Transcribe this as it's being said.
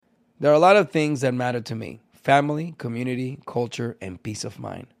There are a lot of things that matter to me: family, community, culture, and peace of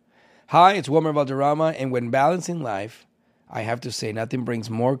mind. Hi, it's Wilmer Valderrama, and when balancing life, I have to say nothing brings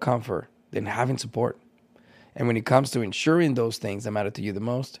more comfort than having support. And when it comes to ensuring those things that matter to you the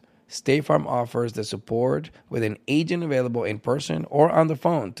most, State Farm offers the support with an agent available in person or on the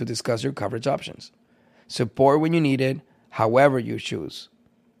phone to discuss your coverage options. Support when you need it, however you choose.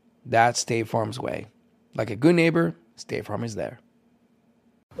 That's State Farm's way. Like a good neighbor, State Farm is there.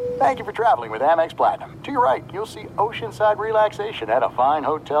 Thank you for traveling with Amex Platinum. To your right, you'll see oceanside relaxation at a fine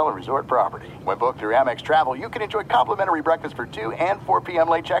hotel and resort property. When booked through Amex Travel, you can enjoy complimentary breakfast for 2 and 4 p.m.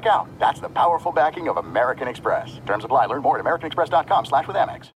 late checkout. That's the powerful backing of American Express. Terms apply. Learn more at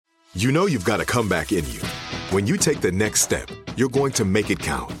americanexpress.com/withAmex. You know you've got a comeback in you. When you take the next step, you're going to make it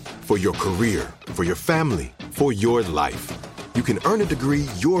count. For your career, for your family, for your life. You can earn a degree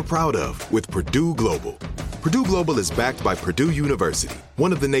you're proud of with Purdue Global. Purdue Global is backed by Purdue University,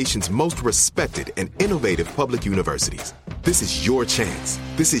 one of the nation's most respected and innovative public universities. This is your chance.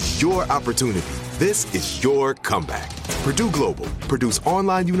 This is your opportunity. This is your comeback. Purdue Global, Purdue's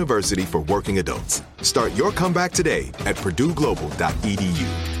online university for working adults. Start your comeback today at purdueglobal.edu.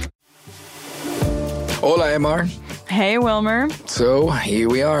 Hola, Emar. Hey, Wilmer. So, here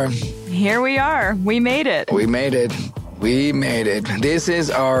we are. Here we are. We made it. We made it. We made it. This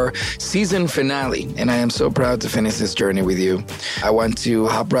is our season finale, and I am so proud to finish this journey with you. I want to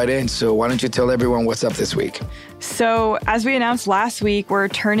hop right in, so why don't you tell everyone what's up this week? So, as we announced last week, we're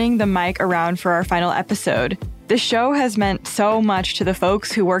turning the mic around for our final episode. The show has meant so much to the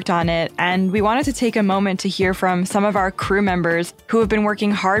folks who worked on it, and we wanted to take a moment to hear from some of our crew members who have been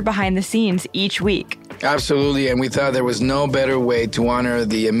working hard behind the scenes each week. Absolutely, and we thought there was no better way to honor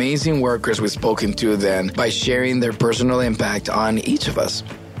the amazing workers we've spoken to than by sharing their personal impact on each of us.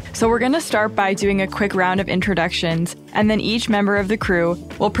 So we're going to start by doing a quick round of introductions, and then each member of the crew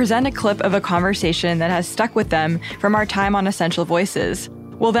will present a clip of a conversation that has stuck with them from our time on Essential Voices.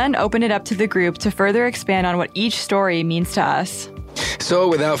 We'll then open it up to the group to further expand on what each story means to us. So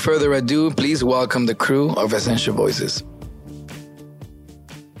without further ado, please welcome the crew of Essential Voices.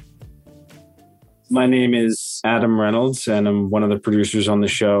 My name is Adam Reynolds, and I'm one of the producers on the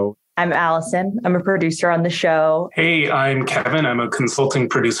show. I'm Allison. I'm a producer on the show. Hey, I'm Kevin. I'm a consulting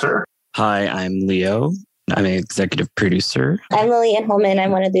producer. Hi, I'm Leo. I'm an executive producer. I'm Lillian Holman.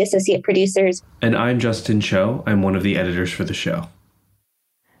 I'm one of the associate producers. And I'm Justin Cho. I'm one of the editors for the show.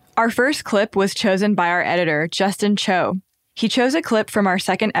 Our first clip was chosen by our editor, Justin Cho. He chose a clip from our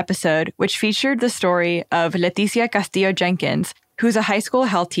second episode, which featured the story of Leticia Castillo Jenkins, who's a high school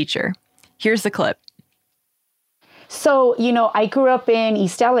health teacher. Here's the clip. So, I grew up in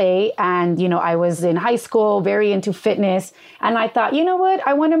East LA and, I was in high school, very into fitness. And I thought, you know what?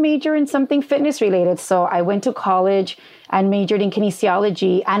 I want to major in something fitness related. So I went to college and majored in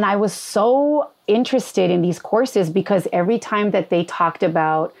kinesiology. And I was so interested in these courses because every time that they talked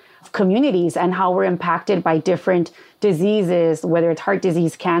about communities and how we're impacted by different diseases, whether it's heart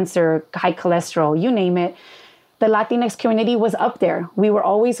disease, cancer, high cholesterol, you name it, the Latinx community was up there. We were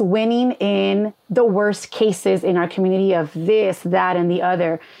always winning in the worst cases in our community of this, that, and the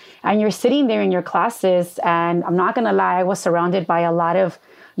other. And you're sitting there in your classes, and I'm not going to lie, I was surrounded by a lot of,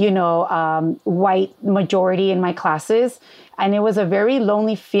 white majority in my classes. And it was a very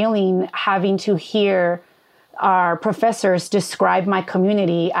lonely feeling having to hear our professors describe my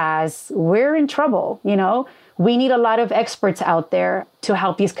community as we're in trouble, We need a lot of experts out there to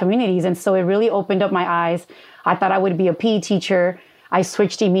help these communities. And so it really opened up my eyes. I thought I would be a PE teacher. I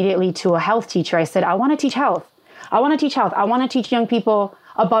switched immediately to a health teacher. I said, I want to teach health. I want to teach health. I want to teach young people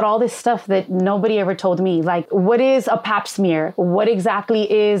about all this stuff that nobody ever told me. Like, what is a pap smear? What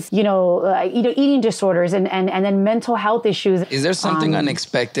exactly is, eating disorders and then mental health issues? Is there something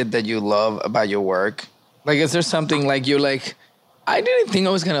unexpected that you love about your work? Like, is there something like you're like, I didn't think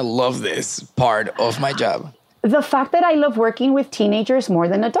I was going to love this part of my job? The fact that I love working with teenagers more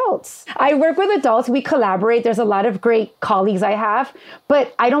than adults. I work with adults, we collaborate. There's a lot of great colleagues I have,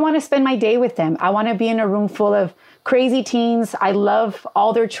 but I don't want to spend my day with them. I want to be in a room full of crazy teens. I love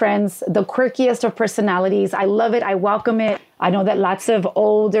all their trends, the quirkiest of personalities. I love it. I welcome it. I know that lots of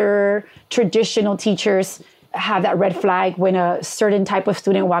older traditional teachers have that red flag when a certain type of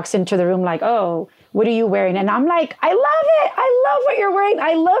student walks into the room like, oh, what are you wearing? And I'm like, I love it. I love what you're wearing.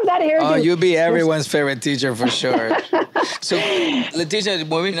 I love that hairdo. Oh, you'll be everyone's favorite teacher for sure. So, Leticia,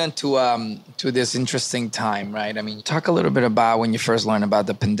 moving on to this interesting time, right? I mean, talk a little bit about when you first learned about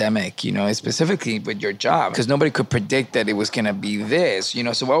the pandemic, specifically with your job, because nobody could predict that it was going to be this,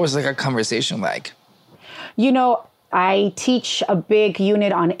 So what was like a conversation like? I teach a big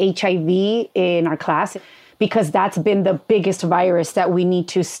unit on HIV in our class. because that's been the biggest virus that we need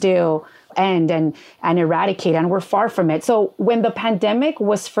to still end and eradicate, and we're far from it. So when the pandemic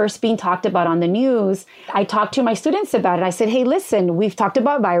was first being talked about on the news, I talked to my students about it. I said, hey, listen, we've talked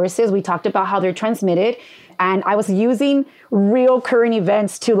about viruses, we talked about how they're transmitted, and I was using real current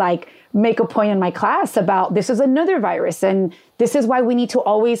events to like make a point in my class about this is another virus, and this is why we need to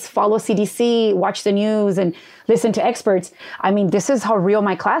always follow CDC, watch the news, and listen to experts. I mean, this is how real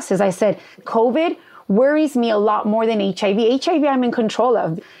my class is. I said, COVID worries me a lot more than HIV. HIV I'm in control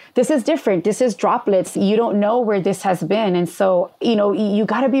of. This is different. This is droplets. You don't know where this has been. And so, you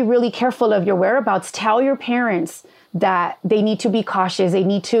got to be really careful of your whereabouts. Tell your parents that they need to be cautious. They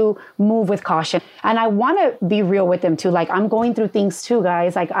need to move with caution. And I want to be real with them too. Like, I'm going through things too,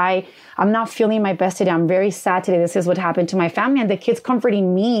 guys. Like I'm not feeling my best today. I'm very sad today. This is what happened to my family, and the kids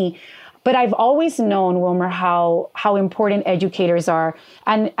comforting me. But I've always known, Wilmer, how important educators are.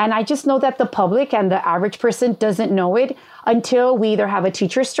 And I just know that the public and the average person doesn't know it until we either have a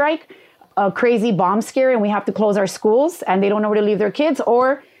teacher strike, a crazy bomb scare, and we have to close our schools and they don't know where to leave their kids,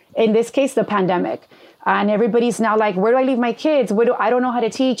 or in this case, the pandemic. And everybody's now like, where do I leave my kids? I don't know how to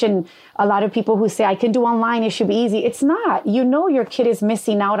teach. And a lot of people who say, I can do online, it should be easy. It's not. Your kid is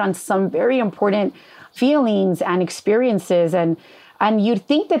missing out on some very important feelings and experiences. And you'd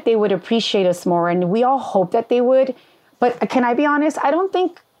think that they would appreciate us more. And we all hope that they would. But can I be honest? I don't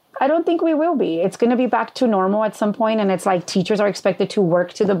think we will be. It's going to be back to normal at some point. And it's like teachers are expected to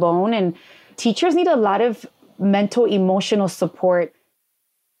work to the bone. And teachers need a lot of mental, emotional support.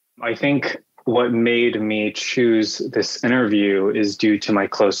 I think what made me choose this interview is due to my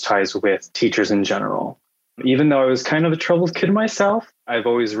close ties with teachers in general. Even though I was kind of a troubled kid myself, I've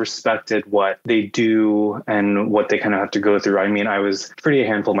always respected what they do and what they kind of have to go through. I mean, I was pretty a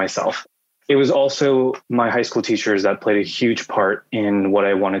handful myself. It was also my high school teachers that played a huge part in what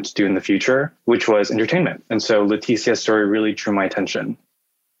I wanted to do in the future, which was entertainment. And so Leticia's story really drew my attention.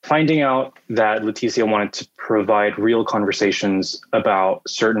 Finding out that Leticia wanted to provide real conversations about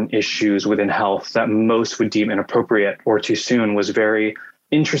certain issues within health that most would deem inappropriate or too soon was very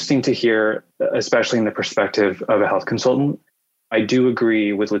interesting to hear, especially in the perspective of a health consultant. I do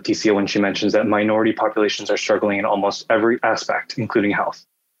agree with Leticia when she mentions that minority populations are struggling in almost every aspect, including health.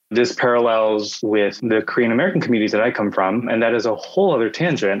 This parallels with the Korean American communities that I come from, and that is a whole other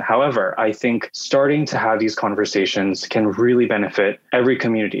tangent. However, I think starting to have these conversations can really benefit every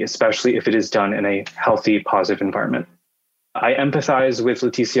community, especially if it is done in a healthy, positive environment. I empathize with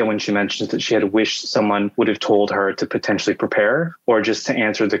Leticia when she mentions that she had wished someone would have told her to potentially prepare or just to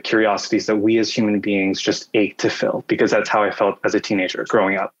answer the curiosities that we as human beings just ache to fill, because that's how I felt as a teenager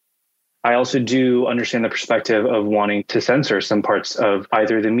growing up. I also do understand the perspective of wanting to censor some parts of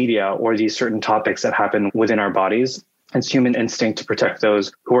either the media or these certain topics that happen within our bodies. It's human instinct to protect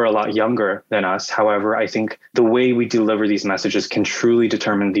those who are a lot younger than us. However, I think the way we deliver these messages can truly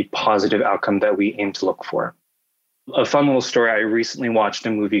determine the positive outcome that we aim to look for. A fun little story, I recently watched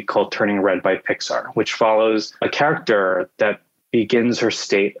a movie called Turning Red by Pixar, which follows a character that begins her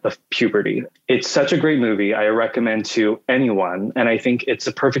state of puberty. It's such a great movie. I recommend to anyone. And I think it's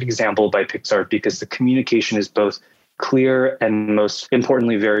a perfect example by Pixar because the communication is both clear and most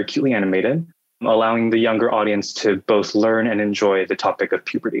importantly, very cutely animated, allowing the younger audience to both learn and enjoy the topic of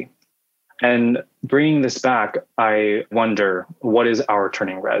puberty. And bringing this back, I wonder, what is our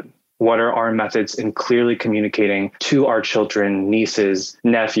Turning Red? What are our methods in clearly communicating to our children, nieces,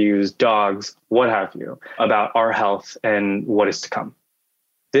 nephews, dogs, what have you, about our health and what is to come?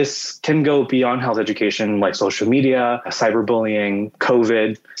 This can go beyond health education like social media, cyberbullying,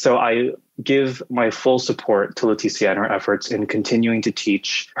 COVID. So I give my full support to Leticia and her efforts in continuing to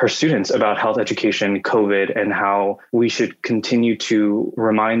teach her students about health education, COVID, and how we should continue to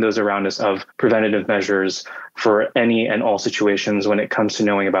remind those around us of preventative measures for any and all situations when it comes to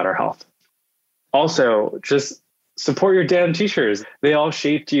knowing about our health. Also, just support your damn teachers. They all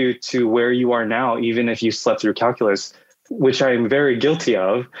shaped you to where you are now, even if you slept through calculus, which I'm very guilty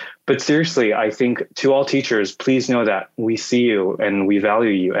of. But seriously, I think to all teachers, please know that we see you and we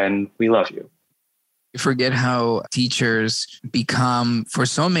value you and we love you. You forget how teachers become, for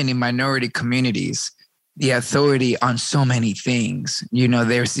so many minority communities, the authority on so many things. You know,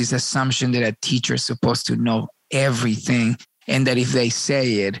 there's this assumption that a teacher is supposed to know everything and that if they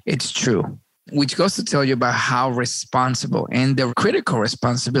say it, it's true, which goes to tell you about how responsible and the critical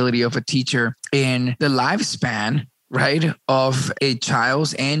responsibility of a teacher in the lifespan, right, of a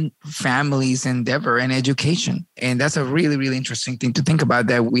child's and family's endeavor and education. And that's a really, really interesting thing to think about,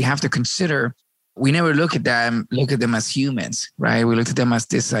 that we have to consider. We never look at them as humans, right? We look at them as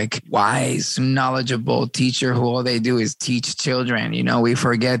this like wise, knowledgeable teacher who all they do is teach children. You know, we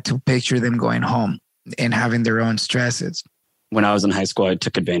forget to picture them going home. and having their own stresses. When I was in high school, I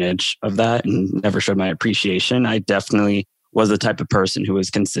took advantage of that and never showed my appreciation. I definitely was the type of person who was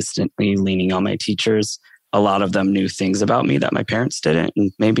consistently leaning on my teachers. A lot of them knew things about me that my parents didn't,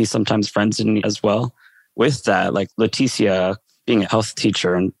 and maybe sometimes friends didn't as well. With that, like Leticia being a health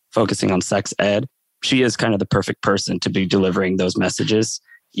teacher and focusing on sex ed, she is kind of the perfect person to be delivering those messages.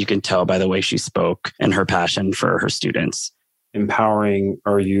 You can tell by the way she spoke and her passion for her students. Empowering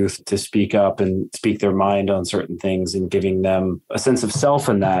our youth to speak up and speak their mind on certain things and giving them a sense of self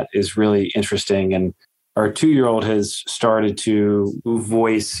in that is really interesting. And our 2-year-old has started to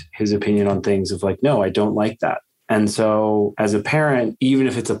voice his opinion on things of like, no, I don't like that. And so as a parent, even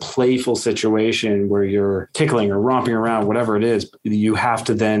if it's a playful situation where you're tickling or romping around, whatever it is, you have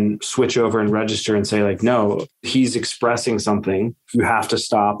to then switch over and register and say like, no, he's expressing something. You have to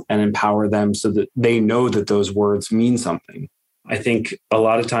stop and empower them so that they know that those words mean something. I think a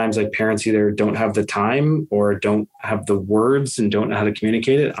lot of times like parents either don't have the time or don't have the words and don't know how to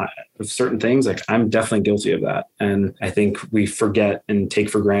communicate it with certain things. Like I'm definitely guilty of that. And I think we forget and take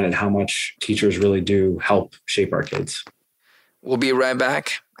for granted how much teachers really do help shape our kids. We'll be right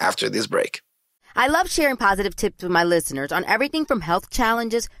back after this break. I love sharing positive tips with my listeners on everything from health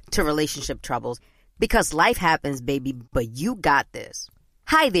challenges to relationship troubles, because life happens, baby, but you got this.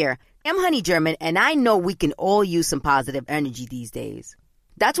 Hi there. I'm Honey German, and I know we can all use some positive energy these days.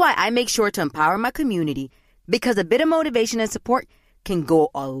 That's why I make sure to empower my community, because a bit of motivation and support can go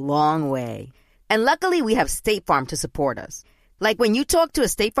a long way. And luckily, we have State Farm to support us. Like when you talk to a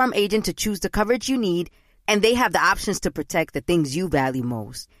State Farm agent to choose the coverage you need, and they have the options to protect the things you value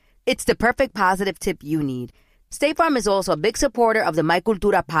most. It's the perfect positive tip you need. State Farm is also a big supporter of the My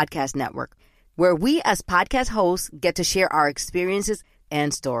Cultura podcast network, where we as podcast hosts get to share our experiences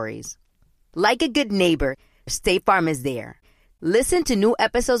and stories. Like a good neighbor, State Farm is there. Listen to new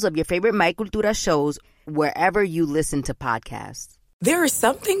episodes of your favorite My Cultura shows wherever you listen to podcasts. There are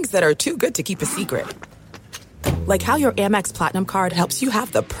some things that are too good to keep a secret. Like how your Amex Platinum card helps you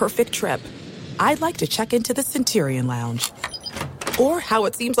have the perfect trip. I'd like to check into the Centurion Lounge. Or how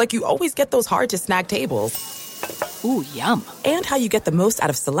it seems like you always get those hard-to-snag tables. Ooh, yum. And how you get the most out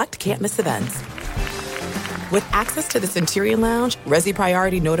of select can't-miss events. With access to the Centurion Lounge, Resi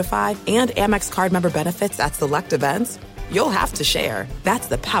Priority Notified, and Amex card member benefits at select events, you'll have to share. That's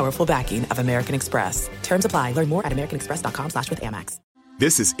the powerful backing of American Express. Terms apply. Learn more at americanexpress.com/withAmex.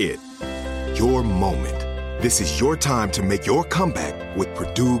 This is it. Your moment. This is your time to make your comeback with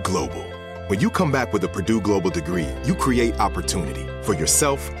Purdue Global. When you come back with a Purdue Global degree, you create opportunity for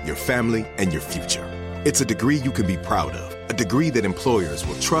yourself, your family, and your future. It's a degree you can be proud of, a degree that employers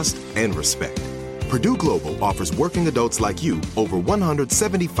will trust and respect. Purdue Global offers working adults like you over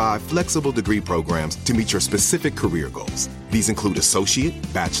 175 flexible degree programs to meet your specific career goals. These include associate,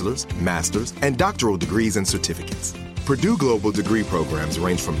 bachelor's, master's, and doctoral degrees and certificates. Purdue Global degree programs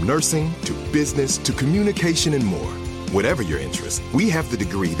range from nursing to business to communication and more. Whatever your interest, we have the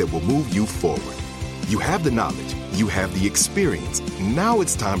degree that will move you forward. You have the knowledge, you have the experience. Now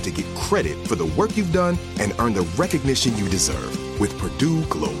it's time to get credit for the work you've done and earn the recognition you deserve with Purdue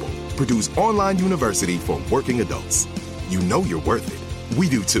Global, Purdue's online university for working adults. You know you're worth it. We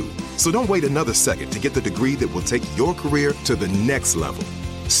do too. So don't wait another second to get the degree that will take your career to the next level.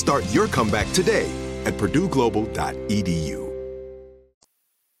 Start your comeback today at purdueglobal.edu.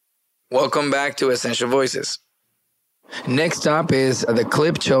 Welcome back to Essential Voices. Next up is the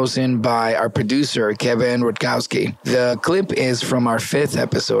clip chosen by our producer, Kevin Rutkowski. The clip is from our 5th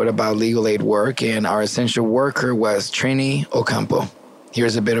episode about legal aid work, and our essential worker was Trini Ocampo.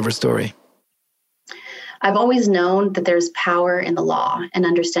 Here's a bit of her story. I've always known that there's power in the law and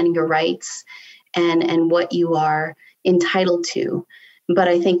understanding your rights and what you are entitled to. But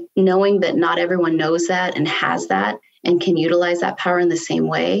I think knowing that not everyone knows that and has that and can utilize that power in the same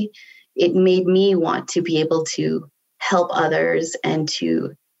way, it made me want to be able to help others and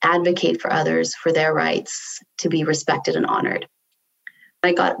to advocate for others for their rights to be respected and honored.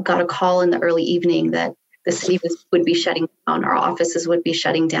 I got a call in the early evening that the city would be shutting down, our offices would be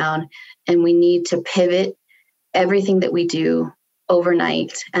shutting down, and we need to pivot everything that we do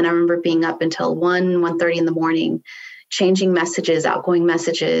overnight. And I remember being up until 1:30 in the morning, changing messages, outgoing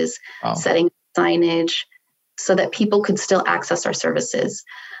messages, setting signage so that people could still access our services.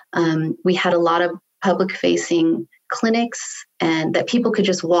 We had a lot of public-facing clinics and that people could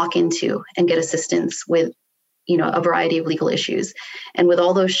just walk into and get assistance with, a variety of legal issues. And with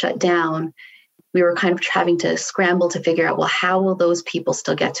all those shut down, we were kind of having to scramble to figure out, well, how will those people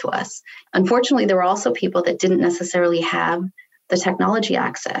still get to us? Unfortunately, there were also people that didn't necessarily have the technology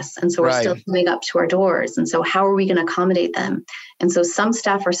access. And so we're still coming up to our doors. And so how are we going to accommodate them? And so some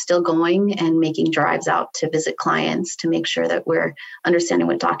staff are still going and making drives out to visit clients to make sure that we're understanding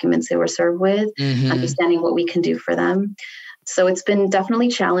what documents they were served with, understanding what we can do for them. So it's been definitely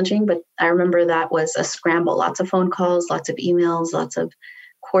challenging, but I remember that was a scramble, lots of phone calls, lots of emails, lots of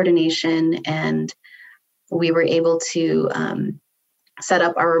coordination. And we were able to set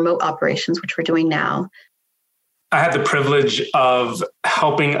up our remote operations, which we're doing now. I had the privilege of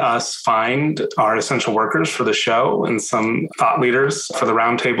helping us find our essential workers for the show and some thought leaders for the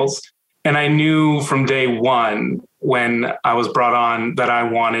roundtables. And I knew from day one when I was brought on that I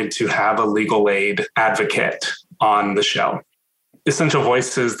wanted to have a legal aid advocate on the show. Essential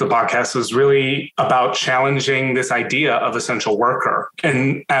Voices, the podcast, was really about challenging this idea of essential worker.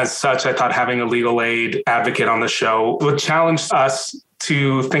 And as such, I thought having a legal aid advocate on the show would challenge us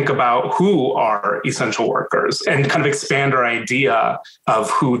to think about who are essential workers and kind of expand our idea of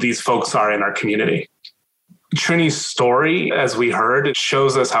who these folks are in our community. Trini's story, as we heard,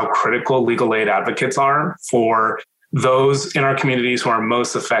 shows us how critical legal aid advocates are for those in our communities who are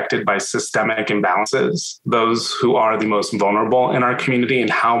most affected by systemic imbalances, those who are the most vulnerable in our community,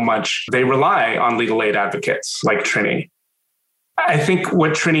 and how much they rely on legal aid advocates like Trini. I think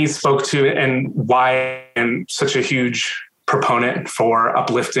what Trini spoke to and why I'm such a huge proponent for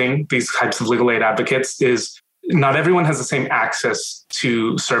uplifting these types of legal aid advocates is not everyone has the same access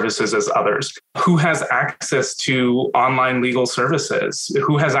to services as others. Who has access to online legal services?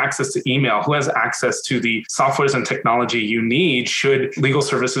 Who has access to email? Who has access to the softwares and technology you need should legal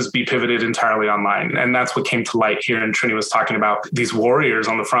services be pivoted entirely online? And that's what came to light here. And Trini was talking about these warriors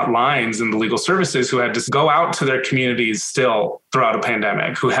on the front lines in the legal services who had to go out to their communities still throughout a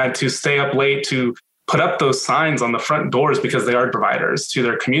pandemic, who had to stay up late to put up those signs on the front doors because they are providers to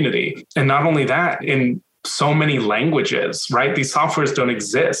their community. And not only that, in so many languages, right? These softwares don't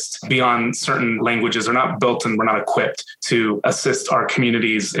exist beyond certain languages. They're not built and we're not equipped to assist our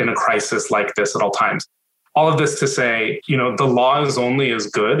communities in a crisis like this at all times. All of this to say, the law is only as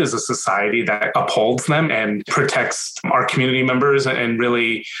good as a society that upholds them and protects our community members and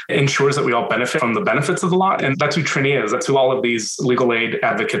really ensures that we all benefit from the benefits of the law. And that's who Trini is. That's who all of these legal aid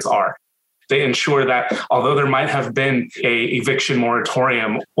advocates are. They ensure that although there might have been a eviction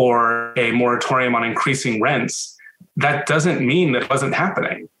moratorium or a moratorium on increasing rents, that doesn't mean that it wasn't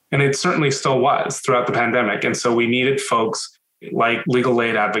happening. And it certainly still was throughout the pandemic. And so we needed folks like legal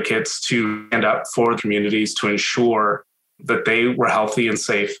aid advocates to stand up for communities to ensure that they were healthy and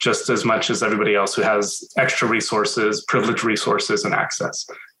safe just as much as everybody else who has extra resources, privileged resources, and access.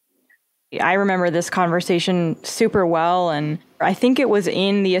 I remember this conversation super well, and I think it was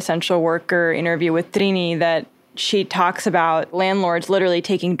in the essential worker interview with Trini that she talks about landlords literally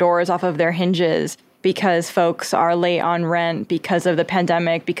taking doors off of their hinges because folks are late on rent because of the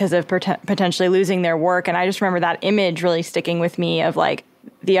pandemic, because of potentially losing their work. And I just remember that image really sticking with me of like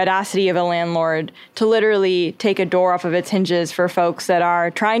the audacity of a landlord to literally take a door off of its hinges for folks that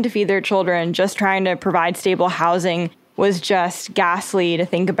are trying to feed their children, just trying to provide stable housing was just ghastly to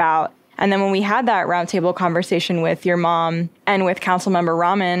think about. And then when we had that roundtable conversation with your mom and with Councilmember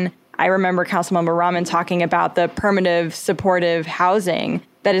Rahman, I remember Councilmember Rahman talking about the permittive supportive housing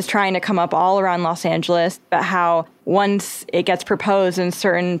that is trying to come up all around Los Angeles, but how once it gets proposed in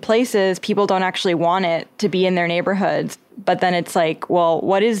certain places, people don't actually want it to be in their neighborhoods. But then it's like, well,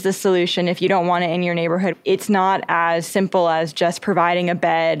 what is the solution if you don't want it in your neighborhood? It's not as simple as just providing a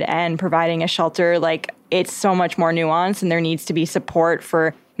bed and providing a shelter. Like, it's so much more nuanced, and there needs to be support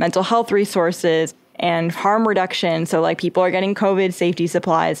for mental health resources and harm reduction. So like people are getting COVID safety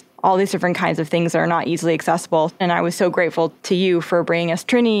supplies, all these different kinds of things that are not easily accessible. And I was so grateful to you for bringing us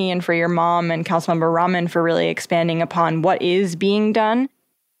Trini and for your mom and Councilmember Rahman for really expanding upon what is being done.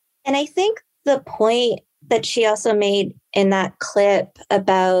 And I think the point that she also made in that clip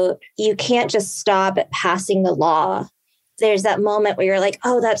about you can't just stop at passing the law. There's that moment where you're like,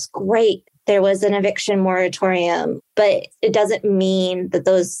 oh, that's great. There was an eviction moratorium, but it doesn't mean that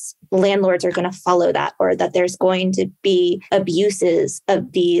those landlords are going to follow that or that there's going to be abuses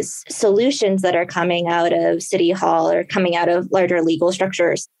of these solutions that are coming out of City Hall or coming out of larger legal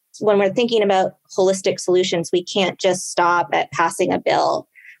structures. When we're thinking about holistic solutions, we can't just stop at passing a bill.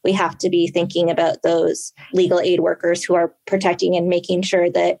 We have to be thinking about those legal aid workers who are protecting and making sure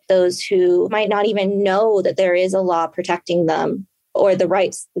that those who might not even know that there is a law protecting them or the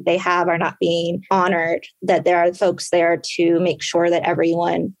rights that they have are not being honored, that there are folks there to make sure that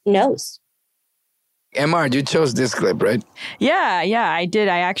everyone knows. MR, you chose this clip, right? Yeah, I did.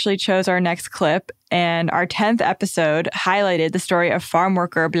 I actually chose our next clip, and our 10th episode highlighted the story of farm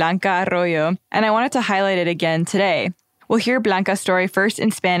worker Blanca Arroyo, and I wanted to highlight it again today. We'll hear Blanca's story first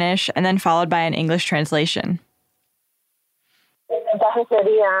in Spanish and then followed by an English translation. El mensaje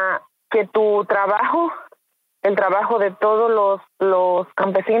sería que tu trabajo, el trabajo de todos los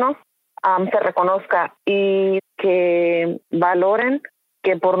campesinos, se reconozca y que valoren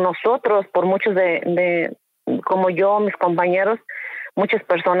que por nosotros, por muchos de como yo, mis compañeros, muchas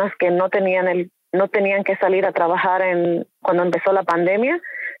personas que no tenían que salir a trabajar cuando empezó la pandemia,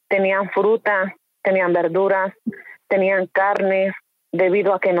 tenían fruta, tenían verduras, tenían carnes,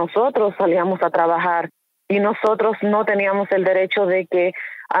 debido a que nosotros salíamos a trabajar y nosotros no teníamos el derecho de que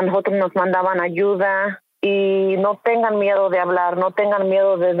a nosotros nos mandaban ayuda. Y no tengan miedo de hablar, no tengan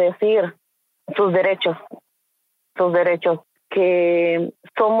miedo de decir sus derechos, que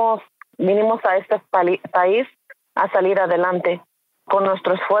vinimos a este país a salir adelante con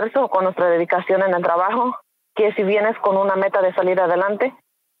nuestro esfuerzo, con nuestra dedicación en el trabajo, que si vienes con una meta de salir adelante,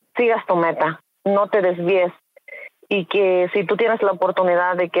 sigas tu meta, no te desvíes, y que si tú tienes la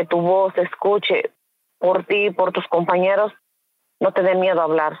oportunidad de que tu voz se escuche por ti, por tus compañeros, no te dé miedo a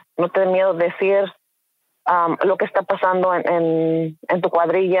hablar, no te dé miedo decir lo que está pasando en tu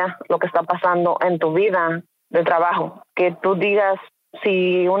cuadrilla, lo que está pasando en tu vida de trabajo. Que tú digas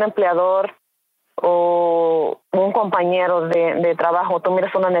si un empleador o un compañero de trabajo, tú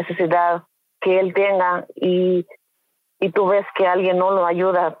miras una necesidad que él tenga y tú ves que alguien no lo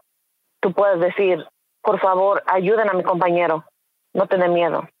ayuda, tú puedes decir, por favor, ayuden a mi compañero, no te dé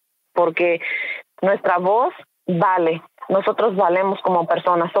miedo, porque nuestra voz vale. Nosotros valemos como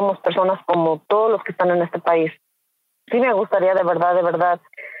personas, somos personas como todos los que están en este país. Sí me gustaría de verdad,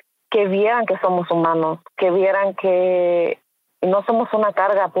 que vieran que somos humanos, que vieran que no somos una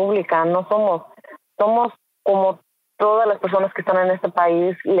carga pública, somos como todas las personas que están en este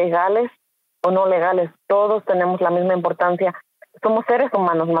país, legales o no legales, todos tenemos la misma importancia. Somos seres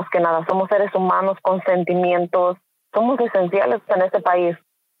humanos más que nada, somos seres humanos con sentimientos, somos esenciales en este país.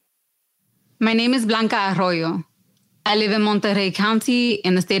 My name is Blanca Arroyo. I live in Monterey County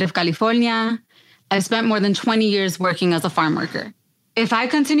in the state of California. I've spent more than 20 years working as a farm worker. If I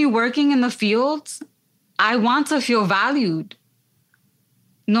continue working in the fields, I want to feel valued.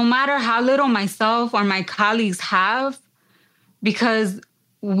 No matter how little myself or my colleagues have, because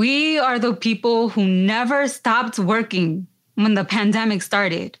we are the people who never stopped working when the pandemic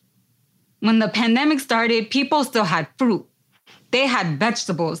started. When the pandemic started, people still had fruit. They had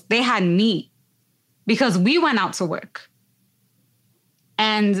vegetables. They had meat. Because we went out to work.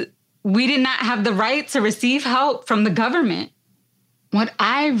 And we did not have the right to receive help from the government. What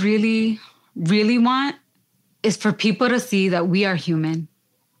I really, really want is for people to see that we are human.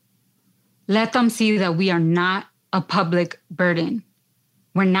 Let them see that we are not a public burden.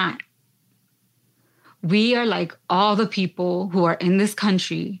 We're not. We are like all the people who are in this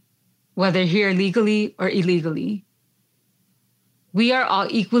country, whether here legally or illegally. We are all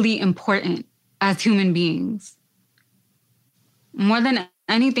equally important as human beings. More than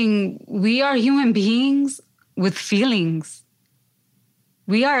anything, we are human beings with feelings.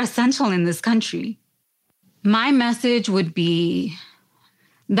 We are essential in this country. My message would be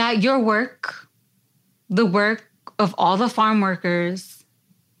that your work, the work of all the farm workers,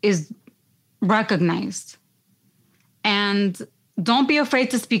 is recognized. And don't be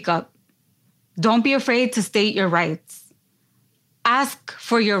afraid to speak up. Don't be afraid to state your rights. Ask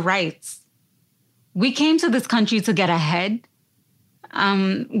for your rights. We came to this country to get ahead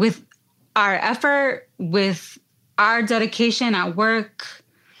with our effort, with our dedication at work,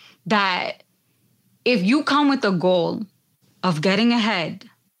 that if you come with the goal of getting ahead,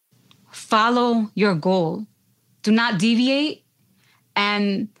 follow your goal. Do not deviate.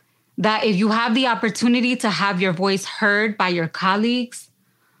 And that if you have the opportunity to have your voice heard by your colleagues,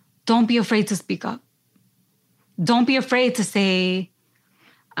 don't be afraid to speak up. Don't be afraid to say,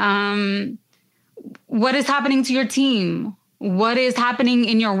 what is happening to your team? What is happening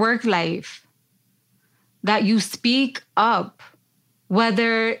in your work life? That you speak up,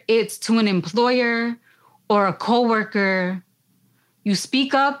 whether it's to an employer or a coworker. You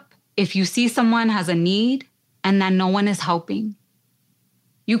speak up if you see someone has a need and that no one is helping.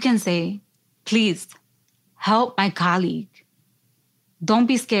 You can say, please, help my colleague. Don't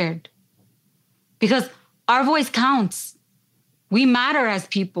be scared. Because our voice counts. We matter as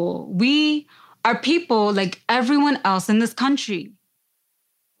people. We are people like everyone else in this country.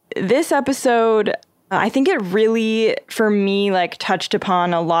 This episode, I think it really, for me, touched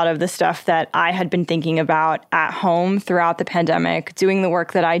upon a lot of the stuff that I had been thinking about at home throughout the pandemic, doing the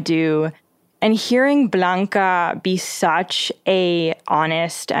work that I do. And hearing Blanca be such a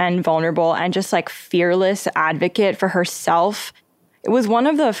honest and vulnerable and just fearless advocate for herself, it was one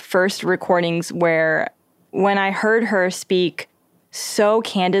of the first recordings where when I heard her speak so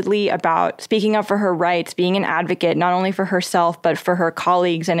candidly about speaking up for her rights, being an advocate, not only for herself, but for her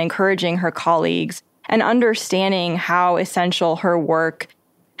colleagues and encouraging her colleagues and understanding how essential her work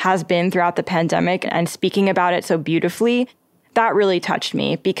has been throughout the pandemic and speaking about it so beautifully, that really touched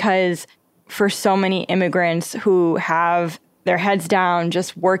me because for so many immigrants who have their heads down,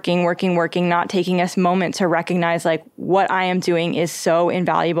 just working, not taking a moment to recognize like what I am doing is so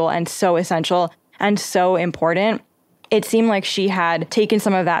invaluable and so essential and so important. It seemed like she had taken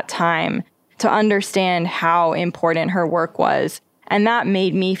some of that time to understand how important her work was. And that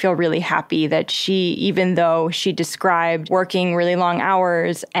made me feel really happy that she, even though she described working really long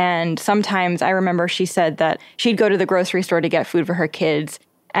hours, and sometimes I remember she said that she'd go to the grocery store to get food for her kids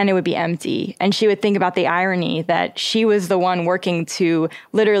and it would be empty. And she would think about the irony that she was the one working to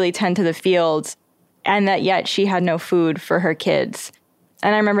literally tend to the fields and that yet she had no food for her kids.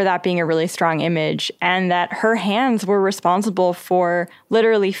 And I remember that being a really strong image and that her hands were responsible for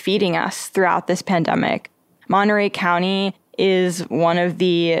literally feeding us throughout this pandemic. Monterey County is one of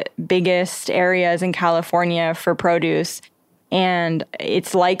the biggest areas in California for produce. And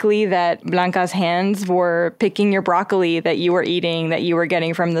it's likely that Blanca's hands were picking your broccoli that you were eating, that you were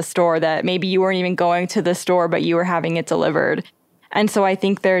getting from the store, that maybe you weren't even going to the store, but you were having it delivered. And so I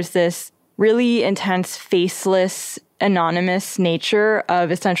think there's this really intense, faceless, anonymous nature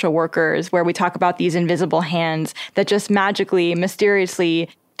of essential workers where we talk about these invisible hands that just magically, mysteriously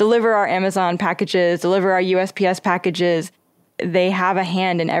deliver our Amazon packages, deliver our USPS packages. They have a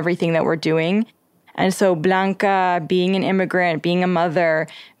hand in everything that we're doing. And so Blanca, being an immigrant, being a mother,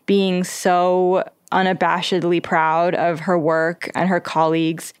 being so unabashedly proud of her work and her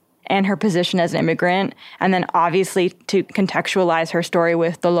colleagues and her position as an immigrant, and then obviously to contextualize her story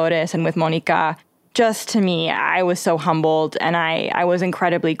with Dolores and with Monica, just to me, I was so humbled and I was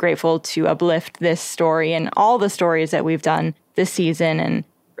incredibly grateful to uplift this story and all the stories that we've done this season. And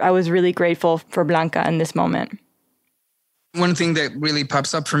I was really grateful for Blanca in this moment. One thing that really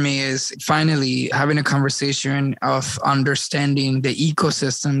pops up for me is finally having a conversation of understanding the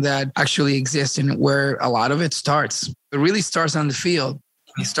ecosystem that actually exists and where a lot of it starts. It really starts on the field.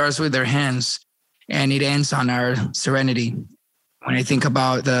 It starts with their hands and it ends on our serenity. When I think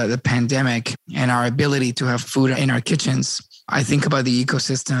about the pandemic and our ability to have food in our kitchens, I think about the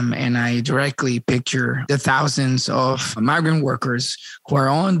ecosystem and I directly picture the thousands of migrant workers who are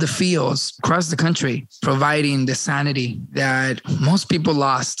on the fields across the country, providing the sanity that most people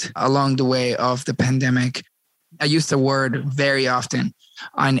lost along the way of the pandemic. I use the word very often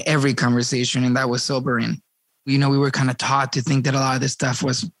on every conversation, and that was sobering. You know, we were kind of taught to think that a lot of this stuff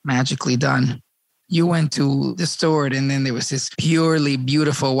was magically done. You went to the store and then there was this purely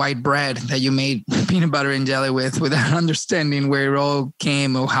beautiful white bread that you made peanut butter and jelly with without understanding where it all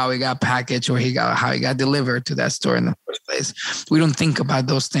came or how it got packaged or how it got delivered to that store in the first place. We don't think about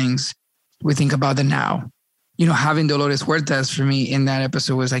those things. We think about the now. You know, having Dolores Huertas for me in that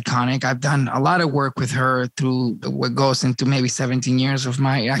episode was iconic. I've done a lot of work with her through what goes into maybe 17 years of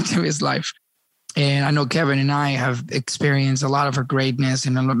my activist life. And I know Kevin and I have experienced a lot of her greatness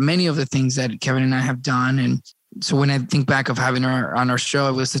and many of the things that Kevin and I have done. And so when I think back of having her on our show,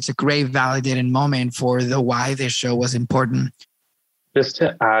 it was such a great validated moment for the why this show was important. Just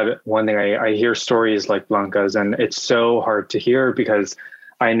to add one thing, I hear stories like Blanca's, and it's so hard to hear because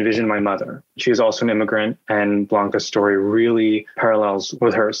I envision my mother. She is also an immigrant, and Blanca's story really parallels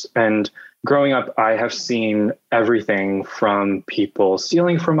with hers. And growing up, I have seen everything from people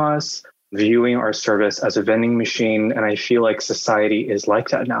stealing from us, viewing our service as a vending machine. And I feel like society is like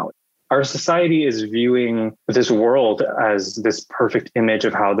that now. Our society is viewing this world as this perfect image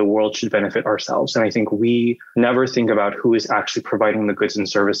of how the world should benefit ourselves. And I think we never think about who is actually providing the goods and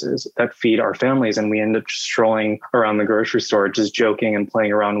services that feed our families. And we end up strolling around the grocery store, just joking and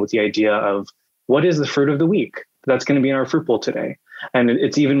playing around with the idea of what is the fruit of the week that's going to be in our fruit bowl today. And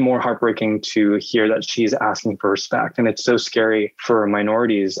it's even more heartbreaking to hear that she's asking for respect. And it's so scary for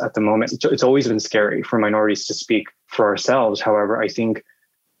minorities at the moment. It's always been scary for minorities to speak for ourselves. However, I think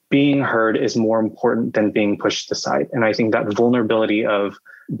being heard is more important than being pushed aside. And I think that vulnerability of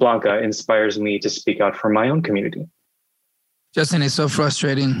Blanca inspires me to speak out for my own community. Justin, it's so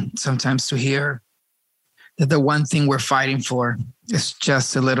frustrating sometimes to hear that the one thing we're fighting for is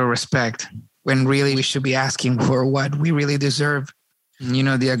just a little respect, when really we should be asking for what we really deserve. You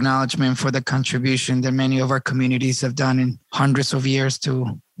know, the acknowledgement for the contribution that many of our communities have done in hundreds of years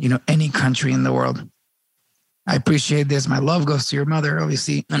to, you know, any country in the world. I appreciate this. My love goes to your mother,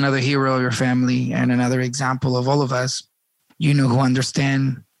 obviously, another hero of your family and another example of all of us, you know, who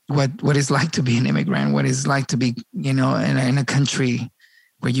understand what it's like to be an immigrant, what it's like to be, you know, in a country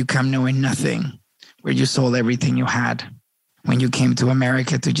where you come knowing nothing, where you sold everything you had when you came to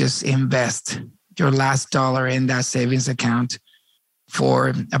America to just invest your last dollar in that savings account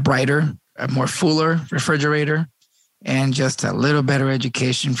for a brighter, a more fuller refrigerator, and just a little better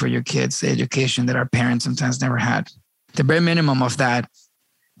education for your kids, the education that our parents sometimes never had. The bare minimum of that,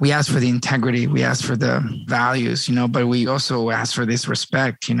 we ask for the integrity, we ask for the values, but we also ask for this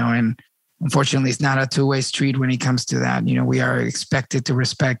respect, and unfortunately, it's not a two-way street when it comes to that. We are expected to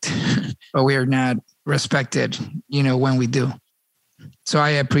respect, but we are not respected, when we do. So I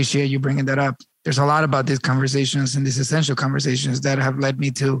appreciate you bringing that up. There's a lot about these conversations and these essential conversations that have led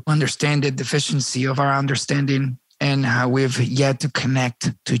me to understand the deficiency of our understanding and how we've yet to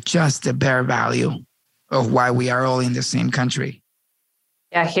connect to just the bare value of why we are all in the same country.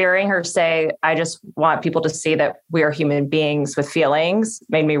 Yeah, hearing her say, I just want people to see that we are human beings with feelings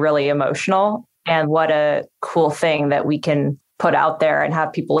made me really emotional. And what a cool thing that we can put out there and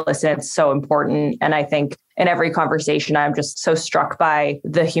have people listen. It's so important. And I think in every conversation, I'm just so struck by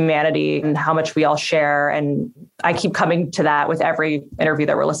the humanity and how much we all share. And I keep coming to that with every interview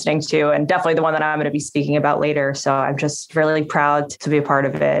that we're listening to, and definitely the one that I'm going to be speaking about later. So I'm just really proud to be a part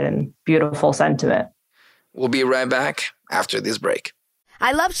of it, and beautiful sentiment. We'll be right back after this break.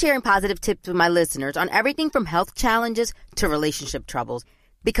 I love sharing positive tips with my listeners on everything from health challenges to relationship troubles,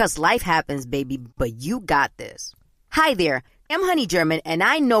 because life happens, baby, but you got this. Hi there, I'm Honey German, and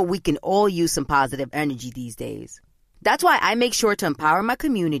I know we can all use some positive energy these days. That's why I make sure to empower my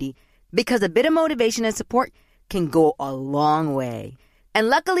community, because a bit of motivation and support can go a long way. And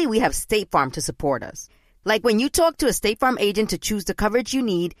luckily, we have State Farm to support us. Like when you talk to a State Farm agent to choose the coverage you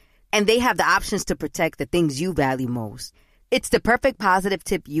need, and they have the options to protect the things you value most. It's the perfect positive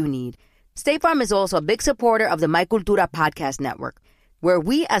tip you need. State Farm is also a big supporter of the My Cultura podcast network, where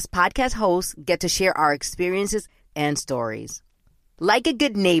we as podcast hosts get to share our experiences and stories. Like a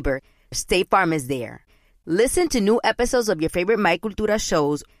good neighbor, State Farm is there. Listen to new episodes of your favorite My Cultura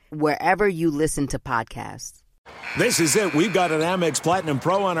shows wherever you listen to podcasts. This is it. We've got an Amex Platinum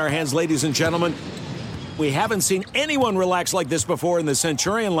Pro on our hands, ladies and gentlemen. We haven't seen anyone relax like this before in the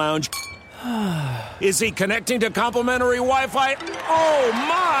Centurion Lounge. Is he connecting to complimentary Wi-Fi? Oh,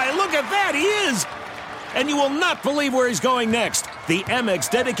 my! Look at that! He is! And you will not believe where he's going next. The Amex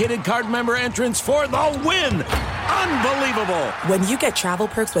dedicated card member entrance for the win! Unbelievable! When you get travel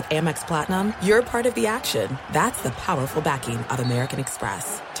perks with Amex Platinum, you're part of the action. That's the powerful backing of American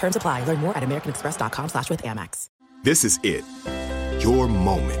Express. Terms apply. Learn more at americanexpress.com/withAmex. This is it. Your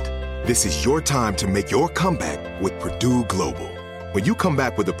moment. This is your time to make your comeback with Purdue Global. When you come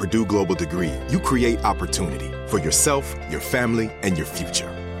back with a Purdue Global degree, you create opportunity for yourself, your family, and your future.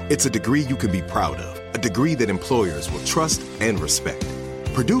 It's a degree you can be proud of, a degree that employers will trust and respect.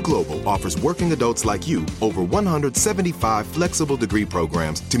 Purdue Global offers working adults like you over 175 flexible degree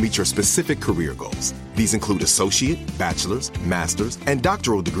programs to meet your specific career goals. These include associate, bachelor's, master's, and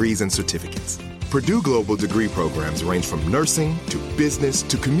doctoral degrees and certificates. Purdue Global degree programs range from nursing to business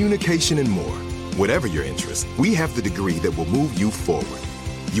to communication and more. Whatever your interest, we have the degree that will move you forward.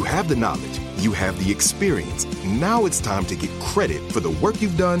 You have the knowledge, you have the experience. Now it's time to get credit for the work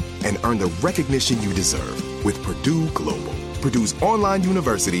you've done and earn the recognition you deserve with Purdue Global, Purdue's online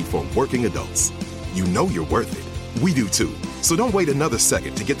university for working adults. You know you're worth it. We do too. So don't wait another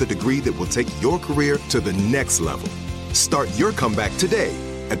second to get the degree that will take your career to the next level. Start your comeback today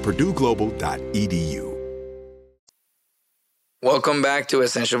at purdueglobal.edu. Welcome back to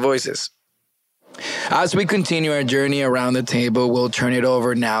Essential Voices. As we continue our journey around the table, we'll turn it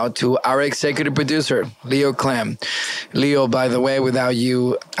over now to our executive producer, Leo Clem. Leo, by the way, without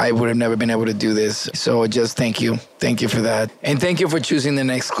you, I would have never been able to do this. So just thank you. Thank you for that. And thank you for choosing the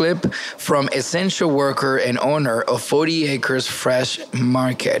next clip from essential worker and owner of 40 Acres Fresh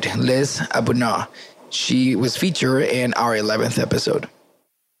Market, Liz Abunah. She was featured in our 11th episode.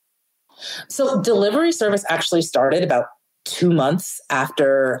 So delivery service actually started about 2 months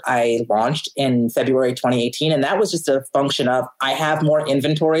after I launched in February 2018. And that was just a function of, I have more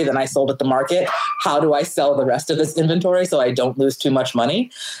inventory than I sold at the market. How do I sell the rest of this inventory so I don't lose too much money?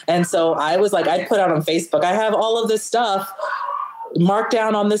 And so I was like, I put out on Facebook, I have all of this stuff. Mark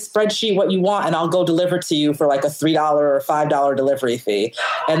down on this spreadsheet what you want, and I'll go deliver to you for like a $3 or $5 delivery fee.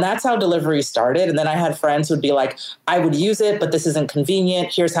 And that's how delivery started. And then I had friends who'd be like, I would use it, but this isn't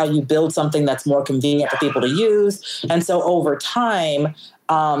convenient. Here's how you build something that's more convenient for people to use. And so over time,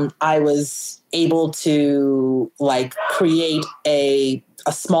 I was able to like create a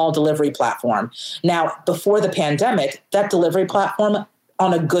small delivery platform. Now, before the pandemic, that delivery platform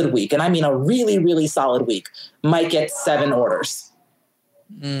on a good week, and I mean a really, really solid week, might get 7 orders.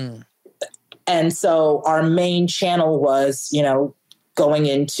 And so our main channel was, going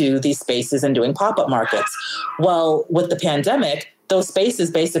into these spaces and doing pop-up markets. Well, with the pandemic, those spaces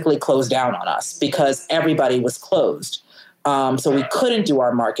basically closed down on us because everybody was closed. So we couldn't do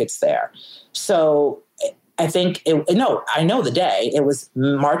our markets there. So I know the day. It was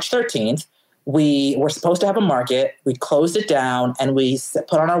March 13th. We were supposed to have a market. We closed it down and we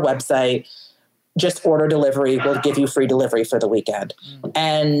put on our website, just order delivery. We'll give you free delivery for the weekend.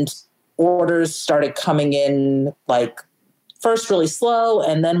 And orders started coming in like first really slow.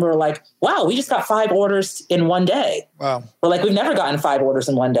 And then we're like, wow, we just got 5 orders in one day. Wow. We're like, we've never gotten 5 orders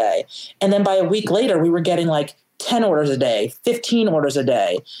in one day. And then by a week later, we were getting like 10 orders a day, 15 orders a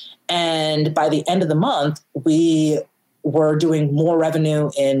day. And by the end of the month, we were doing more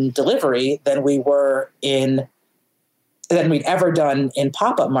revenue in delivery than we'd ever done in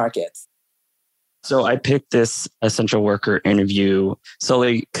pop-up markets. So I picked this essential worker interview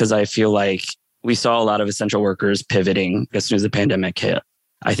solely because I feel like we saw a lot of essential workers pivoting as soon as the pandemic hit.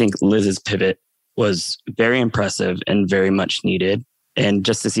 I think Liz's pivot was very impressive and very much needed. And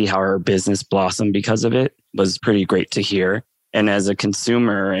just to see how her business blossomed because of it was pretty great to hear. And as a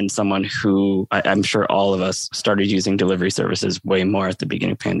consumer and someone who I'm sure all of us started using delivery services way more at the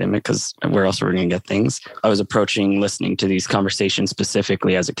beginning of the pandemic because where else were we going to get things? I was approaching listening to these conversations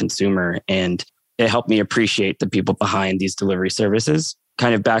specifically as a consumer, and it helped me appreciate the people behind these delivery services.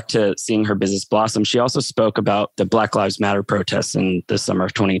 Kind of back to seeing her business blossom, she also spoke about the Black Lives Matter protests in the summer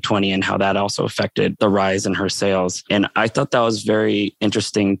of 2020 and how that also affected the rise in her sales. And I thought that was a very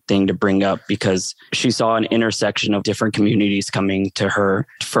interesting thing to bring up because she saw an intersection of different communities coming to her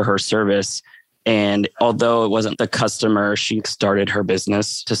for her service. And although it wasn't the customer she started her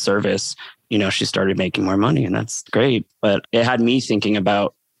business to service, she started making more money, and that's great. But it had me thinking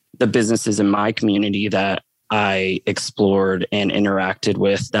about the businesses in my community that I explored and interacted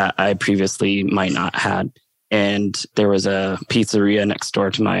with that I previously might not had. And there was a pizzeria next door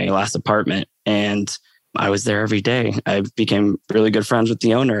to my last apartment, and I was there every day. I became really good friends with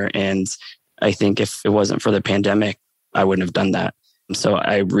the owner. And I think if it wasn't for the pandemic, I wouldn't have done that. So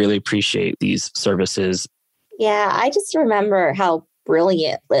I really appreciate these services. Yeah, I just remember how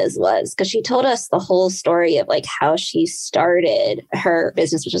brilliant Liz was because she told us the whole story of like how she started her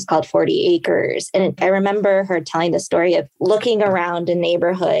business, which is called 40 Acres. And I remember her telling the story of looking around a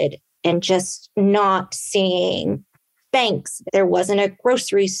neighborhood and just not seeing banks. There wasn't a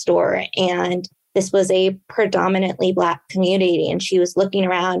grocery store, and this was a predominantly Black community. And she was looking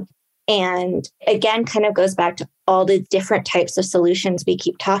around, and again, kind of goes back to all the different types of solutions we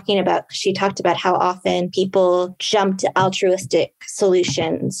keep talking about. She talked about how often people jump to altruistic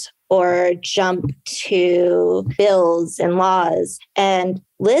solutions or jump to bills and laws. And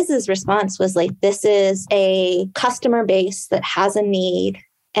Liz's response was like, this is a customer base that has a need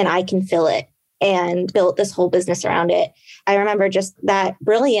and I can fill it, and built this whole business around it. I remember just that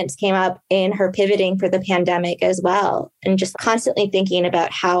brilliance came up in her pivoting for the pandemic as well. And just constantly thinking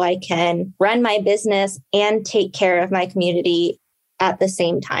about how I can run my business and take care of my community at the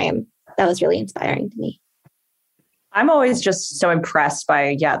same time. That was really inspiring to me. I'm always just so impressed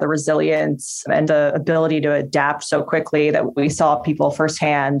by, the resilience and the ability to adapt so quickly that we saw people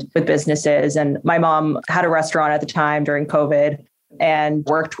firsthand with businesses. And my mom had a restaurant at the time during COVID and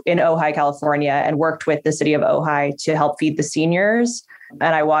worked in Ojai, California, and worked with the city of Ojai to help feed the seniors.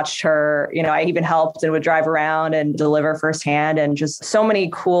 And I watched her, I even helped and would drive around and deliver firsthand. And just so many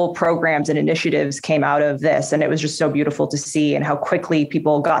cool programs and initiatives came out of this. And it was just so beautiful to see and how quickly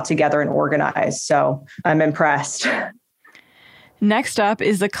people got together and organized. So I'm impressed. Next up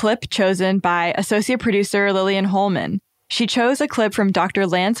is the clip chosen by associate producer Lillian Holman. She chose a clip from Dr.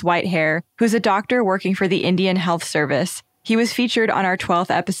 Lance Whitehair, who's a doctor working for the Indian Health Service. He was featured on our 12th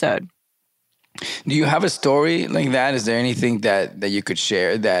episode. Do you have a story like that? Is there anything that you could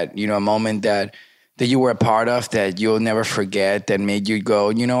share that, a moment that you were a part of that you'll never forget that made you go,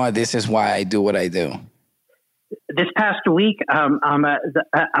 you know what, this is why I do what I do? This past week, I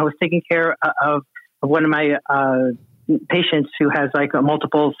was taking care of one of my patients who has like a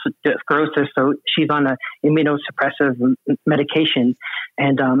multiple sclerosis. So she's on an immunosuppressive medication,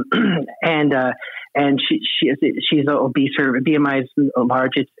 and she's obese. Her BMI is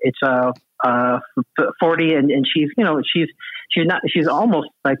large. It's 40, and she's almost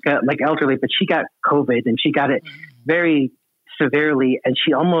like elderly, but she got COVID and she got it very severely, and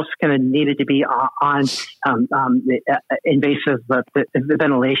she almost kind of needed to be on invasive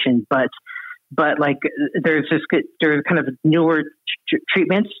ventilation, but like there's kind of newer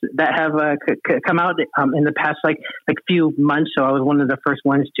treatments that have come out in the past like few months. So I was one of the first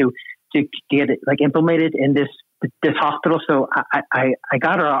ones to get it like implemented in this hospital. So I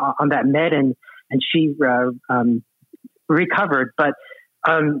got her on that med, and she recovered, but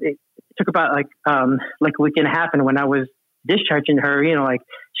it took about like a week and a half. And when I was discharging her, like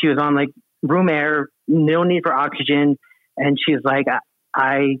she was on like room air, no need for oxygen. And she's like,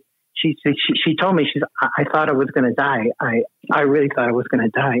 she told me, I thought I was going to die. I really thought I was going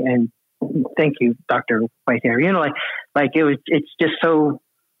to die. And thank you, Dr. Whitehair. It's just so,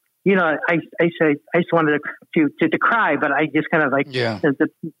 I just wanted to cry, but I just kind of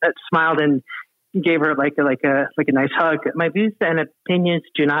smiled and gave her like a nice hug. My views and opinions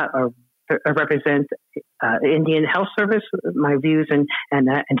do not represent Indian Health Service. My views and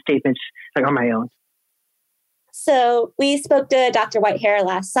statements are my own. So we spoke to Dr. Whitehair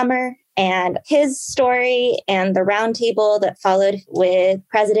last summer, and his story and the roundtable that followed with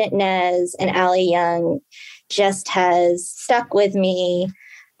President Nez and Ali Young just has stuck with me.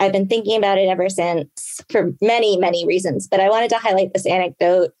 I've been thinking about it ever since for many, many reasons, but I wanted to highlight this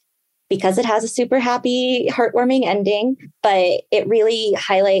anecdote because it has a super happy, heartwarming ending, but it really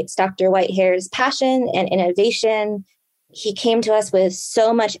highlights Dr. Whitehair's passion and innovation. He came to us with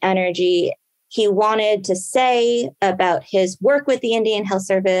so much energy. He wanted to say about his work with the Indian Health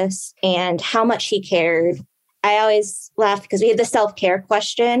Service and how much he cared. I always laugh because we had the self-care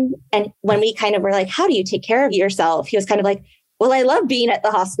question. And when we kind of were like, how do you take care of yourself? He was kind of like, well, I love being at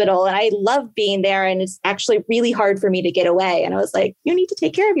the hospital and I love being there. And it's actually really hard for me to get away. And I was like, you need to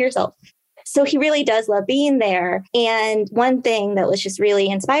take care of yourself. So he really does love being there. And one thing that was just really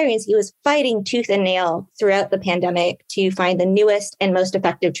inspiring is he was fighting tooth and nail throughout the pandemic to find the newest and most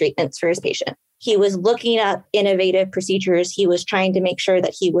effective treatments for his patient. He was looking up innovative procedures. He was trying to make sure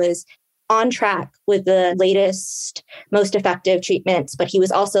that he was on track with the latest, most effective treatments, but he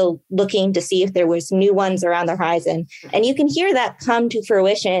was also looking to see if there was new ones around the horizon. And you can hear that come to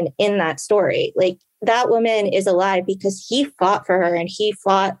fruition in that story. Like, that woman is alive because he fought for her and he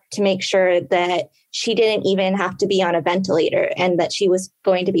fought to make sure that she didn't even have to be on a ventilator and that she was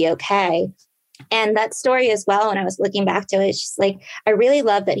going to be okay. And that story as well, when I was looking back to it, it's just like, I really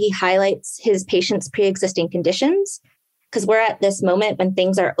love that he highlights his patients' pre-existing conditions, because we're at this moment when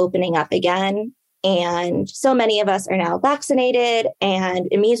things are opening up again. And so many of us are now vaccinated, and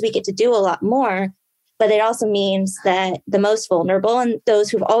it means we get to do a lot more. But it also means that the most vulnerable, and those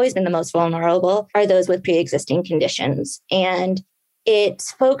who've always been the most vulnerable, are those with pre-existing conditions. And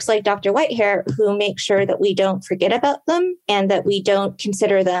it's folks like Dr. Whitehair who make sure that we don't forget about them and that we don't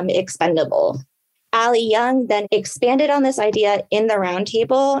consider them expendable. Ali Young then expanded on this idea in the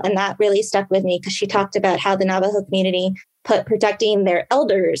roundtable, and that really stuck with me because she talked about how the Navajo community put protecting their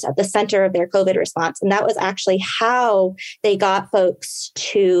elders at the center of their COVID response. And that was actually how they got folks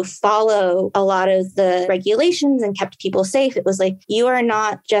to follow a lot of the regulations and kept people safe. It was like, you are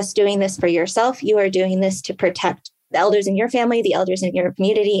not just doing this for yourself. You are doing this to protect the elders in your family, the elders in your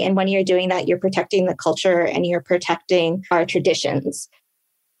community. And when you're doing that, you're protecting the culture and you're protecting our traditions.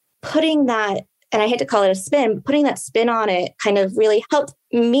 Putting that, and I hate to call it a spin, but putting that spin on it kind of really helped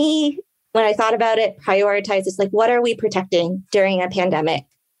me, when I thought about it, prioritize. It's like, what are we protecting during a pandemic?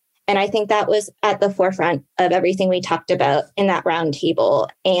 And I think that was at the forefront of everything we talked about in that roundtable.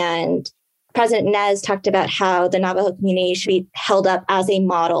 And President Nez talked about how the Navajo community should be held up as a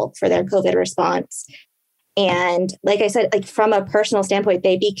model for their COVID response. And like I said, like from a personal standpoint,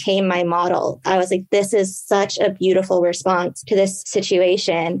 they became my model. I was like, this is such a beautiful response to this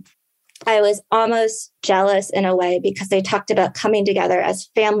situation. I was almost jealous in a way because they talked about coming together as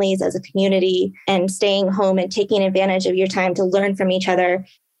families, as a community, and staying home and taking advantage of your time to learn from each other.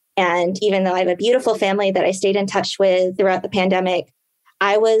 And even though I have a beautiful family that I stayed in touch with throughout the pandemic,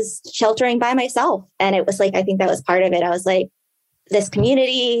 I was sheltering by myself. And it was like, I think that was part of it. I was like, this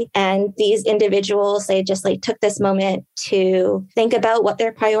community and these individuals, they just like took this moment to think about what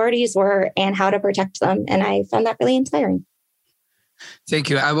their priorities were and how to protect them. And I found that really inspiring. Thank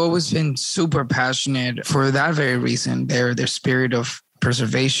you. I've always been super passionate for that very reason. Their spirit of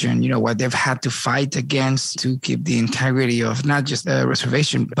preservation, what they've had to fight against to keep the integrity of not just the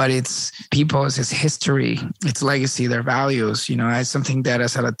reservation, but its people's, its history, its legacy, their values. As something that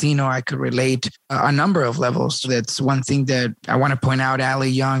as a Latino, I could relate a number of levels. That's one thing that I want to point out. Ali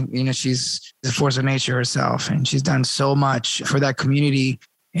Young, she's a force of nature herself, and she's done so much for that community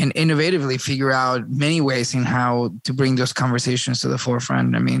and innovatively figure out many ways in how to bring those conversations to the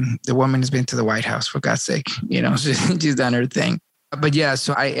forefront. I mean, the woman has been to the White House, for God's sake, she's done her thing. But yeah,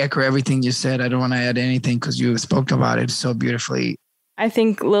 so I echo everything you said. I don't want to add anything because you spoke about it so beautifully. I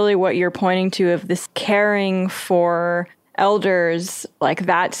think, Lily, what you're pointing to of this caring for elders, like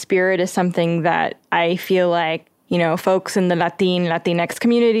that spirit is something that I feel like, folks in the Latinx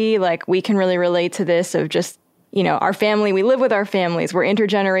community, like we can really relate to this of just you know, our family, we live with our families. We're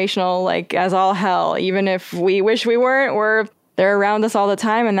intergenerational, like as all hell. Even if we wish we weren't, they're around us all the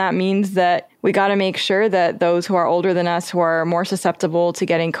time. And that means that we got to make sure that those who are older than us, who are more susceptible to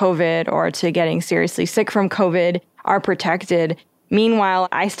getting COVID or to getting seriously sick from COVID, are protected. Meanwhile,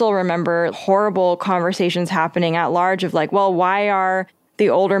 I still remember horrible conversations happening at large of like, well, why are the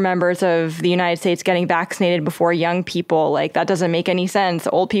older members of the United States getting vaccinated before young people? Like, that doesn't make any sense.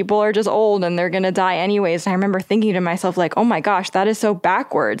 Old people are just old and they're going to die anyways. And I remember thinking to myself, like, oh my gosh, that is so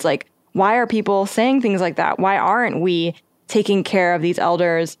backwards. Like, why are people saying things like that? Why aren't we taking care of these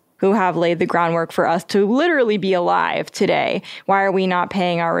elders who have laid the groundwork for us to literally be alive today? Why are we not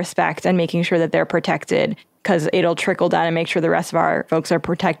paying our respect and making sure that they're protected? Because it'll trickle down and make sure the rest of our folks are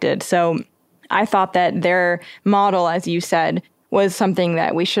protected. So I thought that their model, as you said, was something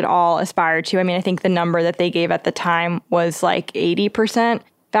that we should all aspire to. I mean, I think the number that they gave at the time was like 80%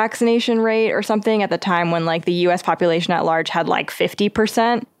 vaccination rate or something at the time when like the US population at large had like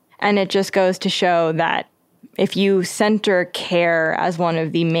 50%. And it just goes to show that if you center care as one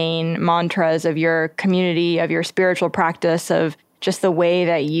of the main mantras of your community, of your spiritual practice, of just the way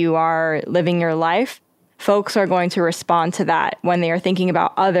that you are living your life, folks are going to respond to that when they are thinking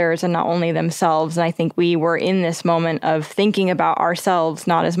about others and not only themselves. And I think we were in this moment of thinking about ourselves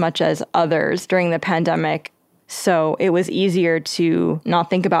not as much as others during the pandemic. So it was easier to not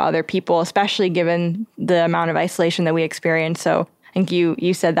think about other people, especially given the amount of isolation that we experienced. So I think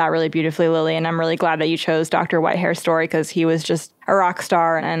you said that really beautifully, Lily, and I'm really glad that you chose Dr. Whitehair's story because he was just a rock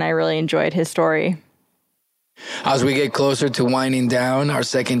star and I really enjoyed his story. As we get closer to winding down, our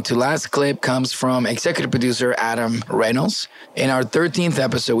second to last clip comes from executive producer Adam Reynolds. In our 13th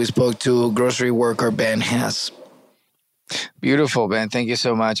episode, we spoke to grocery worker Ben Hess. Beautiful, Ben. Thank you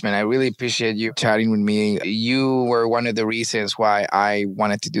so much, man. I really appreciate you chatting with me. You were one of the reasons why I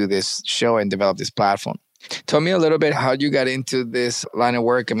wanted to do this show and develop this platform. Tell me a little bit how you got into this line of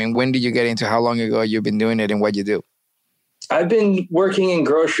work. I mean, when did you get into, how long ago you've been doing it and what you do? I've been working in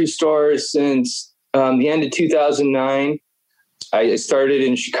grocery stores since the end of 2009. I started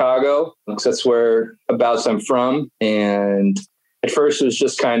in Chicago because that's whereabouts I'm from. And at first it was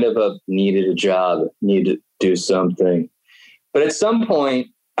just kind of needed a job, needed to do something. But at some point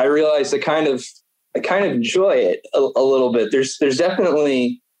I realized I kind of enjoy it a little bit. There's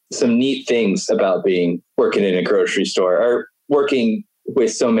definitely some neat things about working in a grocery store or working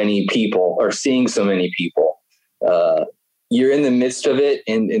with so many people or seeing so many people. You're in the midst of it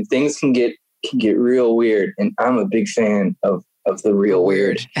and things can get real weird. And I'm a big fan of the real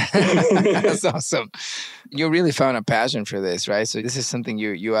weird. That's awesome. You really found a passion for this, right? So this is something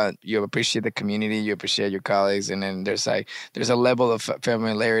you appreciate the community, you appreciate your colleagues, and then there's a level of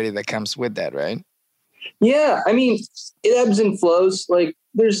familiarity that comes with that, right? Yeah, I mean, it ebbs and flows. Like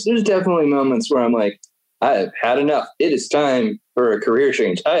there's definitely moments where I'm like, I have had enough. It is time for a career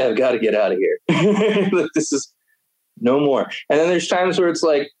change. I have got to get out of here. Look, this is no more. And then there's times where it's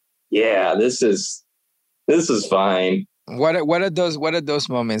like, yeah, this is fine. What are those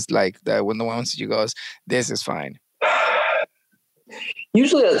moments like that when the ones you goes, this is fine?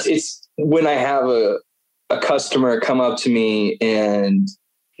 Usually it's when I have a customer come up to me and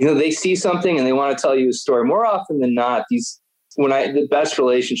they see something and they want to tell you a story. More often than not, the best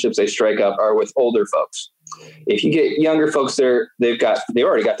relationships I strike up are with older folks. If you get younger folks there, they've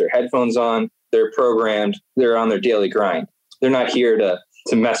already got their headphones on, they're programmed, they're on their daily grind. They're not here to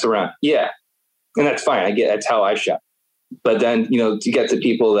mess around. Yeah. And that's fine. That's how I shop. But then, to get to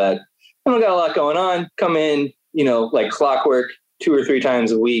people that don't got a lot going on, come in, like clockwork 2 or 3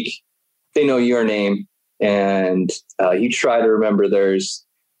 times a week, they know your name and you try to remember theirs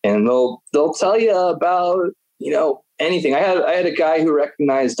and they'll tell you about, anything. I had a guy who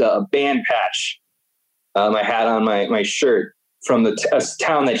recognized a band patch I had on my shirt from a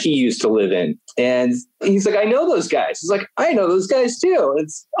town that he used to live in. And he's like, I know those guys. He's like, I know those guys too.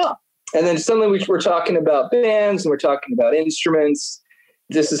 And then suddenly we're talking about bands and we're talking about instruments.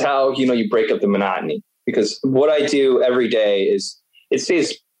 This is how, you break up the monotony, because what I do every day it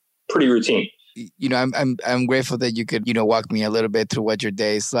stays pretty routine. I'm grateful that you could, walk me a little bit through what your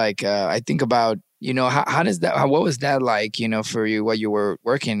day is like. I think about, what was that like, for you, what you were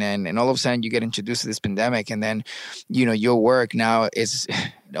working in, and all of a sudden you get introduced to this pandemic and then, your work now is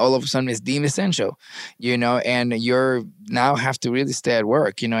all of a sudden is deemed essential, and you're now have to really stay at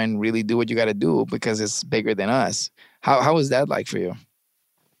work, and really do what you got to do because it's bigger than us. How was that like for you?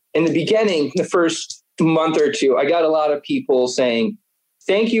 In the beginning, the first month or two, I got a lot of people saying,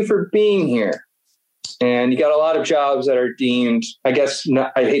 thank you for being here. And you got a lot of jobs that are deemed, I guess,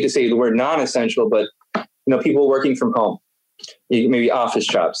 I hate to say the word non-essential, but, people working from home, maybe office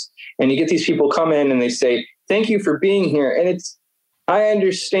jobs. And you get these people come in and they say, thank you for being here. And I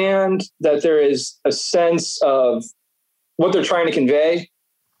understand that there is a sense of what they're trying to convey,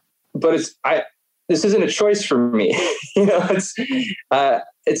 but this isn't a choice for me.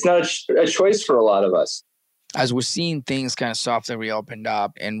 It's not a choice for a lot of us. As we're seeing things kind of softly reopened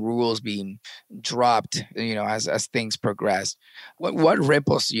up and rules being dropped, as things progress, what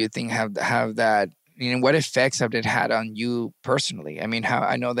ripples do you think have that? What effects have it had on you personally? I mean,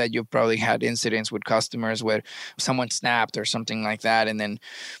 I know that you've probably had incidents with customers where someone snapped or something like that. And then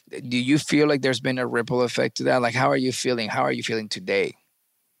do you feel like there's been a ripple effect to that? Like, how are you feeling? How are you feeling today?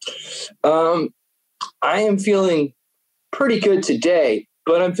 I am feeling pretty good today,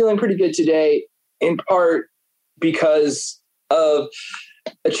 but I'm feeling pretty good today in part because of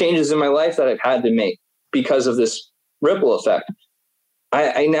the changes in my life that I've had to make because of this ripple effect.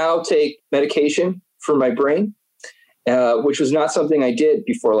 I now take medication for my brain, which was not something I did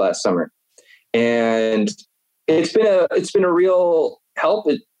before last summer. And it's been a real help.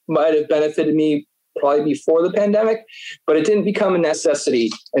 It might have benefited me probably before the pandemic, but it didn't become a necessity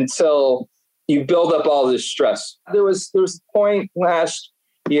until you build up all this stress. There was a point last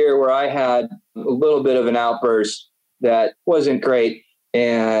year where I had a little bit of an outburst that wasn't great.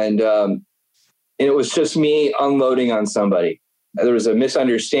 And it was just me unloading on somebody. There was a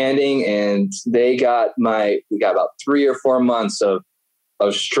misunderstanding and we got about 3 or 4 months of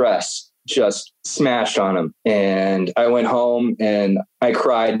stress just smashed on them. And I went home and I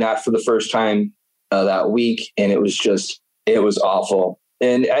cried, not for the first time that week. And it was awful.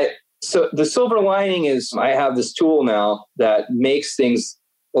 And so the silver lining is I have this tool now that makes things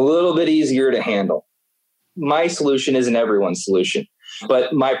a little bit easier to handle. My solution isn't everyone's solution,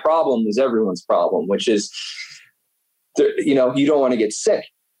 but my problem is everyone's problem, which is, you don't want to get sick.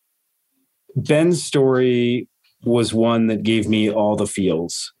 Ben's story was one that gave me all the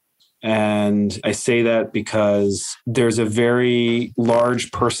feels. And I say that because there's a very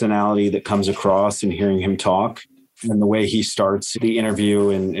large personality that comes across in hearing him talk and the way he starts the interview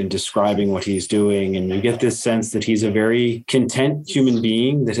and describing what he's doing. And you get this sense that he's a very content human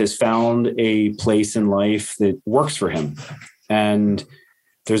being that has found a place in life that works for him. And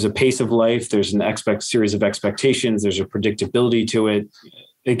there's a pace of life. There's an series of expectations. There's a predictability to it.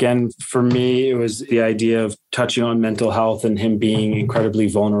 Again, for me, it was the idea of touching on mental health and him being incredibly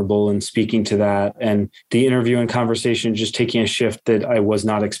vulnerable and speaking to that. And the interview and conversation just taking a shift that I was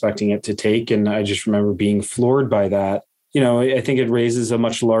not expecting it to take. And I just remember being floored by that. I think it raises a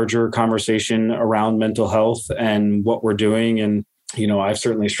much larger conversation around mental health and what we're doing. And I've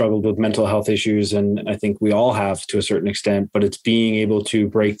certainly struggled with mental health issues, and I think we all have to a certain extent, but it's being able to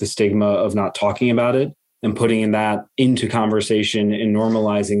break the stigma of not talking about it and putting that into conversation and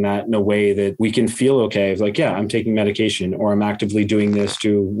normalizing that in a way that we can feel okay. It's like, yeah, I'm taking medication, or I'm actively doing this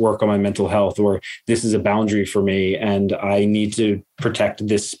to work on my mental health, or this is a boundary for me and I need to protect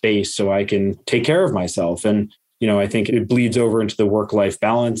this space so I can take care of myself. And I think it bleeds over into the work-life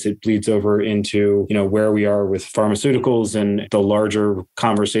balance. It bleeds over into, where we are with pharmaceuticals and the larger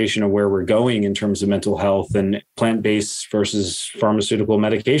conversation of where we're going in terms of mental health and plant-based versus pharmaceutical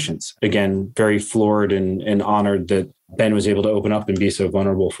medications. Again, very floored and honored that Ben was able to open up and be so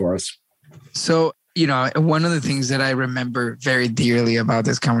vulnerable for us. So, one of the things that I remember very dearly about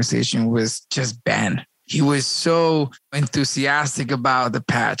this conversation was just Ben. He was so enthusiastic about the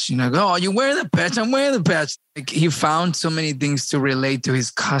patch. Oh, you wear the patch, I'm wearing the patch. He found so many things to relate to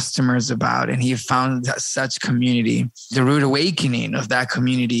his customers about, and he found such community. The rude awakening of that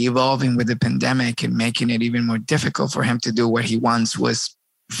community evolving with the pandemic and making it even more difficult for him to do what he once was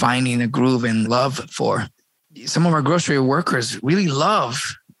finding a groove and love for. Some of our grocery workers really love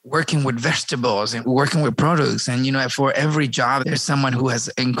working with vegetables and working with produce. And, for every job, there's someone who has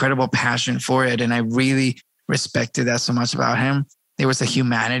incredible passion for it. And I really respected that so much about him. There was a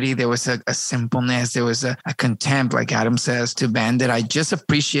humanity, there was a simpleness, there was a contempt, like Adam says, to Ben that I just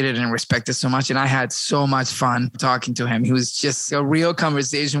appreciated and respected so much. And I had so much fun talking to him. He was just a real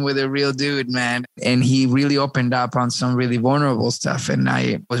conversation with a real dude, man. And he really opened up on some really vulnerable stuff. And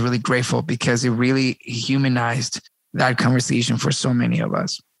I was really grateful because it really humanized that conversation for so many of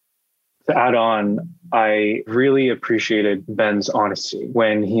us. To add on, I really appreciated Ben's honesty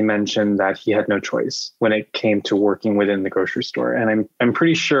when he mentioned that he had no choice when it came to working within the grocery store. And I'm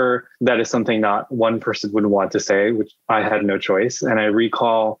pretty sure that is something not one person would want to say, which I had no choice. And I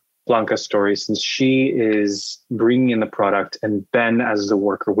recall Blanca's story since she is bringing in the product and Ben, as the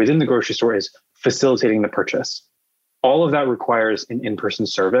worker within the grocery store, is facilitating the purchase. All of that requires an in-person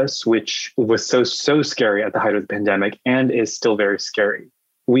service, which was so scary at the height of the pandemic and is still very scary.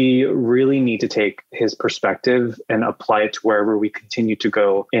 we really need to take his perspective and apply it to wherever we continue to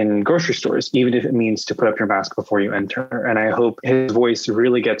go in grocery stores, even if it means to put up your mask before you enter. And I hope his voice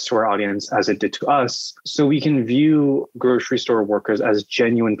really gets to our audience as it did to us, so we can view grocery store workers as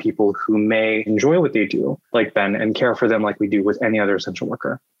genuine people who may enjoy what they do, like Ben, and care for them like we do with any other essential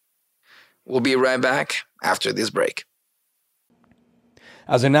worker. We'll be right back after this break.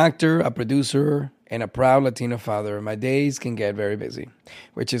 As an actor, a producer, and a proud Latino father, my days can get very busy,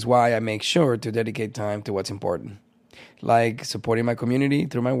 which is why I make sure to dedicate time to what's important, like supporting my community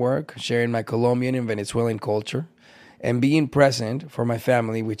through my work, sharing my Colombian and Venezuelan culture, and being present for my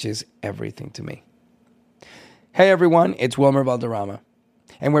family, which is everything to me. Hey everyone, it's Wilmer Valderrama,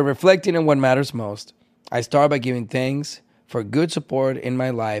 and we're reflecting on what matters most. I start by giving thanks for good support in my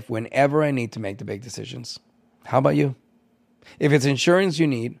life whenever I need to make the big decisions. How about you? If it's insurance you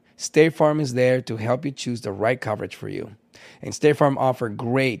need, State Farm is there to help you choose the right coverage for you. And State Farm offers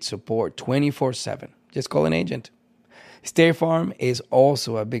great support 24/7. Just call an agent. State Farm is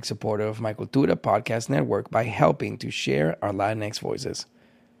also a big supporter of my Cultura podcast network by helping to share our Latinx voices.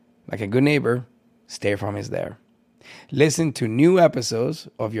 Like a good neighbor, State Farm is there. Listen to new episodes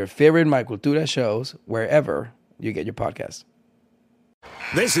of your favorite My Cultura shows wherever you get your podcasts.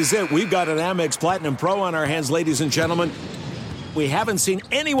 This is it. We've got an Amex Platinum Pro on our hands, ladies and gentlemen. We haven't seen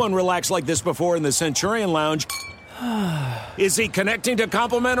anyone relax like this before in the Centurion Lounge. Is he connecting to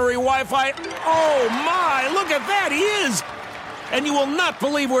complimentary Wi-Fi? Oh, my. Look at that. He is. And you will not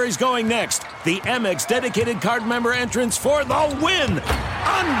believe where he's going next. The Amex dedicated card member entrance for the win.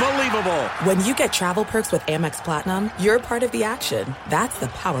 Unbelievable. When you get travel perks with Amex Platinum, you're part of the action. That's the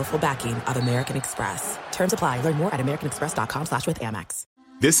powerful backing of American Express. Terms apply. Learn more at americanexpress.com/withAmex.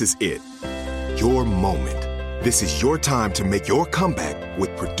 This is it. Your moment. This is your time to make your comeback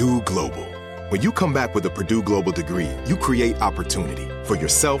with Purdue Global. When you come back with a Purdue Global degree, you create opportunity for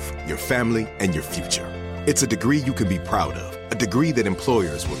yourself, your family, and your future. It's a degree you can be proud of, a degree that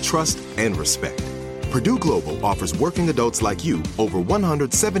employers will trust and respect. Purdue Global offers working adults like you over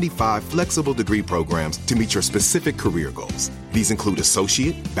 175 flexible degree programs to meet your specific career goals. These include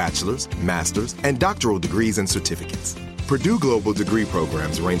associate, bachelor's, master's, and doctoral degrees and certificates. Purdue Global degree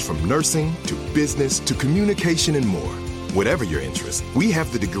programs range from nursing to business to communication and more. Whatever your interest, we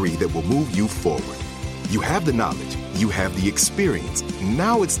have the degree that will move you forward. You have the knowledge, you have the experience.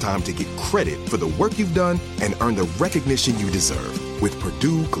 Now it's time to get credit for the work you've done and earn the recognition you deserve with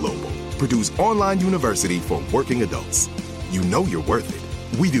Purdue Global, Purdue's online university for working adults. You know you're worth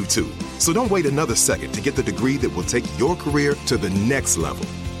it. We do too. So don't wait another second to get the degree that will take your career to the next level.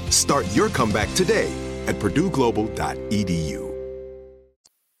 Start your comeback today at purdueglobal.edu.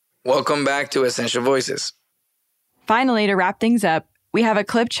 Welcome back to Essential Voices. Finally, to wrap things up, we have a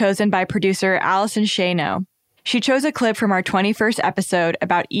clip chosen by producer Allison Shano. She chose a clip from our 21st episode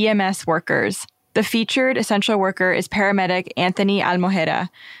about EMS workers. The featured essential worker is paramedic Anthony Almojera.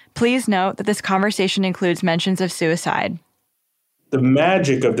 Please note that this conversation includes mentions of suicide. The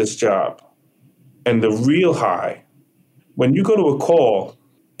magic of this job and the real high, when you go to a call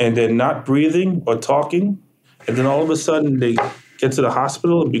and they're not breathing or talking, and then all of a sudden they get to the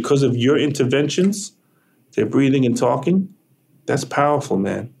hospital, and because of your interventions, they're breathing and talking, that's powerful,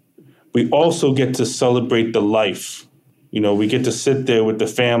 man. We also get to celebrate the life. You know, we get to sit there with the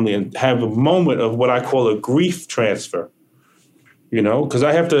family and have a moment of what I call a grief transfer. You know, because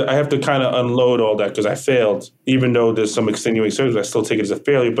I have to kind of unload all that because I failed. Even though there's some extenuating circumstances, I still take it as a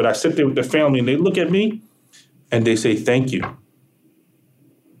failure. But I sit there with the family and they look at me and they say, thank you.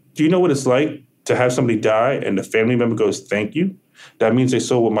 Do you know what it's like to have somebody die and the family member goes, thank you? That means they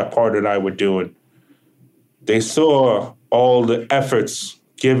saw what my partner and I were doing. They saw all the efforts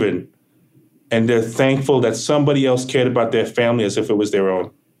given, and they're thankful that somebody else cared about their family as if it was their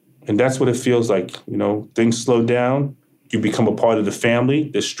own. And that's what it feels like. You know, things slow down. You become a part of the family.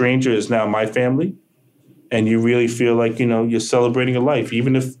 The stranger is now my family. And you really feel like, you know, you're celebrating a life.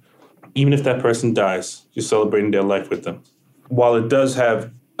 Even if that person dies, you're celebrating their life with them. While it does have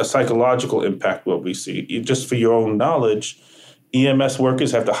a psychological impact, what we see, just for your own knowledge, EMS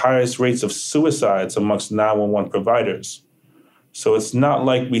workers have the highest rates of suicides amongst 911 providers. So it's not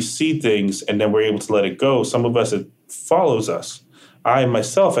like we see things and then we're able to let it go. Some of us, it follows us. I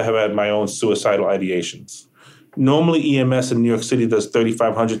myself have had my own suicidal ideations. Normally, EMS in New York City does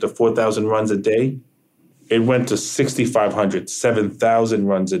 3,500 to 4,000 runs a day. It went to 6,500, 7,000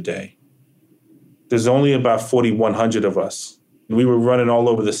 runs a day. There's only about 4,100 of us. We were running all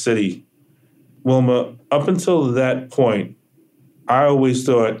over the city. Wilma, up until that point, I always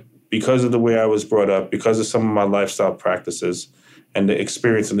thought, because of the way I was brought up, because of some of my lifestyle practices and the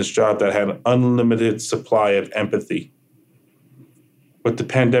experience in this job, that I had an unlimited supply of empathy. What the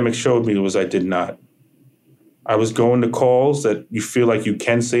pandemic showed me was I did not. I was going to calls that you feel like you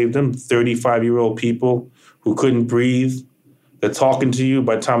can save them, 35-year-old people who couldn't breathe. They're talking to you.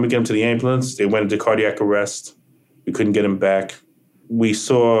 By the time we get them to the ambulance, they went into cardiac arrest. We couldn't get them back. We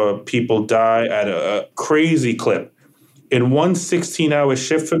saw people die at a crazy clip. In one 16-hour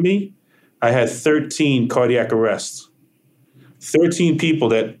shift for me, I had 13 cardiac arrests. 13 people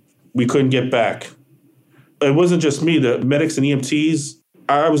that we couldn't get back. It wasn't just me, the medics and EMTs.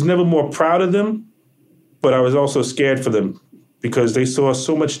 I was never more proud of them, but I was also scared for them because they saw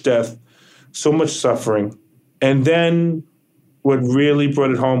so much death, so much suffering. And then what really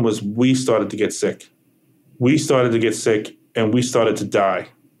brought it home was we started to get sick. We started to get sick and we started to die.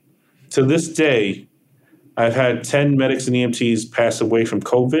 To this day, I've had 10 medics and EMTs pass away from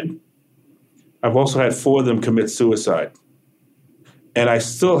COVID. I've also had 4 of them commit suicide. And I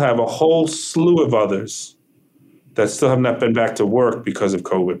still have a whole slew of others that still have not been back to work because of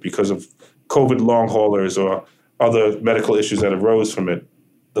COVID long haulers or other medical issues that arose from it.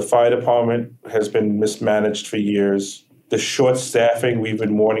 The fire department has been mismanaged for years. The short staffing we've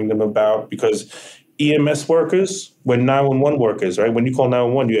been warning them about, because EMS workers, we're 911 workers, right? When you call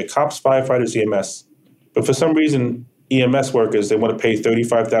 911, you get cops, firefighters, EMS. But for some reason, EMS workers, they want to pay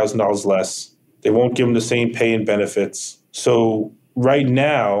 $35,000 less. They won't give them the same pay and benefits. So right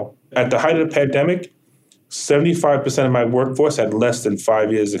now, at the height of the pandemic, 75% of my workforce had less than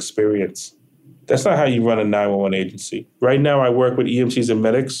 5 years experience. That's not how you run a 911 agency. Right now, I work with EMTs and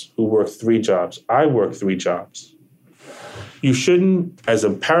medics who work 3 jobs. I work 3 jobs. You shouldn't, as a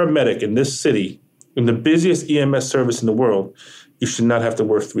paramedic in this city, in the busiest EMS service in the world, you should not have to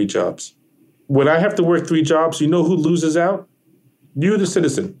work 3 jobs. When I have to work 3 jobs, you know who loses out? You, the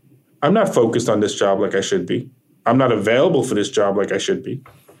citizen. I'm not focused on this job like I should be. I'm not available for this job like I should be.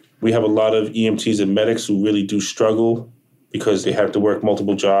 We have a lot of EMTs and medics who really do struggle because they have to work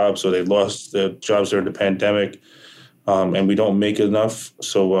multiple jobs or they lost their jobs during the pandemic, and we don't make enough.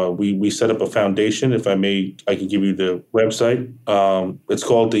 So we set up a foundation. If I may, I can give you the website. It's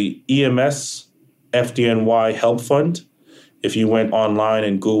called the EMS FDNY Help Fund. If you went online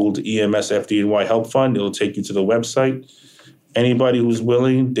and Googled EMS FDNY Help Fund, it'll take you to the website. Anybody who's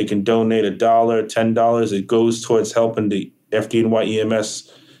willing, they can donate $1, $10. It goes towards helping the FDNY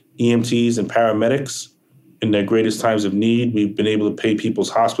EMS EMTs and paramedics in their greatest times of need. We've been able to pay people's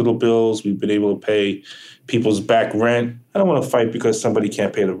hospital bills. We've been able to pay people's back rent. I don't want to fight because somebody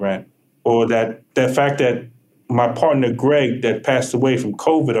can't pay the rent. Or that fact that my partner, Greg, that passed away from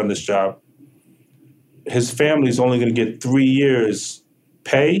COVID on this job, his family's only going to get 3 years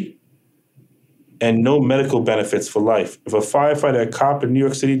pay and no medical benefits for life. If a firefighter, a cop in New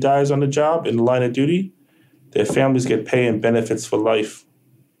York City dies on the job in the line of duty, their families get pay and benefits for life.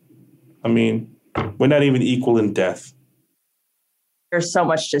 I mean, we're not even equal in death. There's so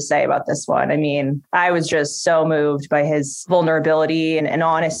much to say about this one. I mean, I was just so moved by his vulnerability and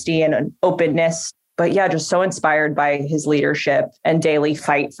honesty and openness. But yeah, just so inspired by his leadership and daily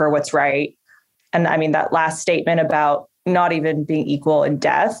fight for what's right. And I mean, that last statement about not even being equal in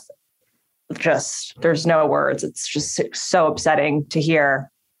death, just, there's no words. It's just so upsetting to hear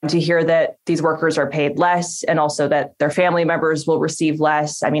that these workers are paid less and also that their family members will receive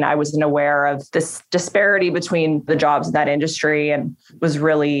less. I mean, I wasn't aware of this disparity between the jobs in that industry and was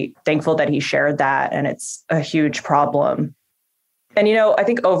really thankful that he shared that. And it's a huge problem. And, you know, I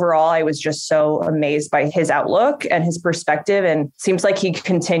think overall, I was just so amazed by his outlook and his perspective. And seems like he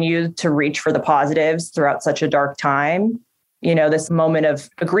continued to reach for the positives throughout such a dark time. You know, this moment of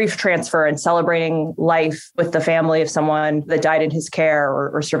a grief transfer and celebrating life with the family of someone that died in his care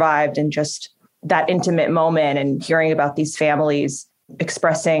or survived, and just that intimate moment and hearing about these families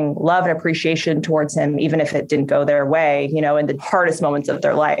expressing love and appreciation towards him, even if it didn't go their way, you know, in the hardest moments of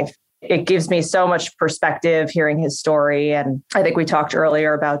their life. It gives me so much perspective hearing his story. And I think we talked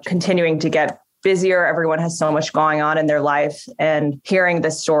earlier about continuing to get busier. Everyone has so much going on in their life. And hearing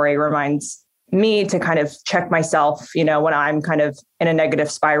this story reminds me to kind of check myself, you know, when I'm kind of in a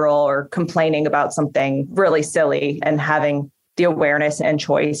negative spiral or complaining about something really silly, and having the awareness and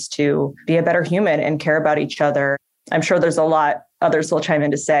choice to be a better human and care about each other. I'm sure there's a lot others will chime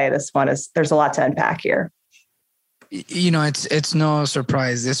in to say. There's a lot to unpack here. You know, it's no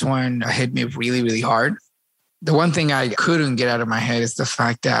surprise. This one hit me really, really hard. The one thing I couldn't get out of my head is the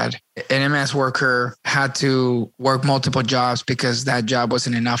fact that an MS worker had to work multiple jobs because that job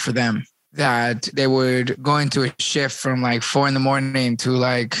wasn't enough for them. That they would go into a shift from like 4 a.m. to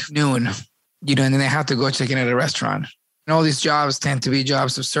like noon, you know, and then they have to go check in at a restaurant. And all these jobs tend to be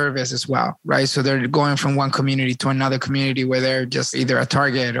jobs of service as well, right? So they're going from one community to another community where they're just either a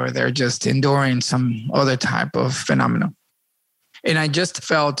target or they're just enduring some other type of phenomenon. And I just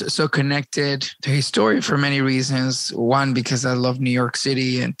felt so connected to his story for many reasons. One, because I love New York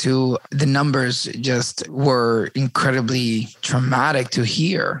City. And two, the numbers just were incredibly traumatic to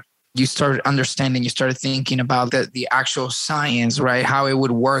hear. You started understanding, you started thinking about the actual science, right? How it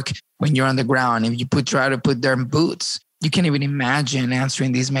would work when you're on the ground. If you try to put them boots, you can't even imagine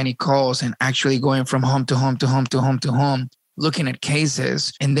answering these many calls and actually going from home to home to home to home to home, looking at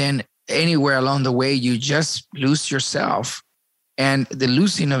cases. And then anywhere along the way, you just lose yourself. And the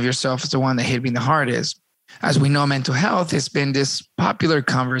losing of yourself is the one that hit me the hardest. As we know, mental health has been this popular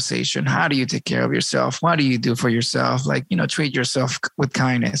conversation. How do you take care of yourself? What do you do for yourself? Like, treat yourself with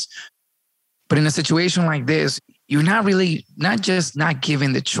kindness. But in a situation like this, you're not just not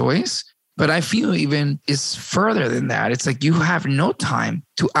given the choice, but I feel even it's further than that. It's like you have no time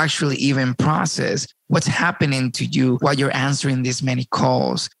to actually even process what's happening to you while you're answering these many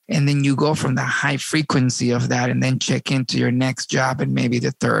calls. And then you go from the high frequency of that and then check into your next job and maybe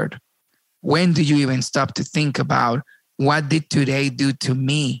the third. When do you even stop to think about what did today do to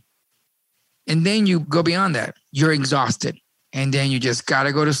me? And then you go beyond that. You're exhausted. And then you just got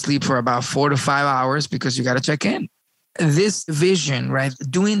to go to sleep for about 4 to 5 hours because you got to check in. This vision, right?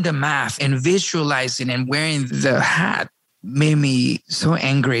 Doing the math and visualizing and wearing the hat made me so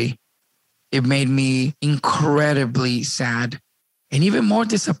angry. It made me incredibly sad and even more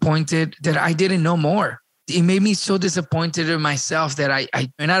disappointed that I didn't know more. It made me so disappointed in myself that I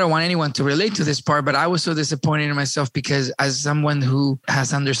don't want anyone to relate to this part, but I was so disappointed in myself because as someone who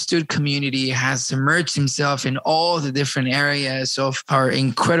has understood community, has submerged himself in all the different areas of our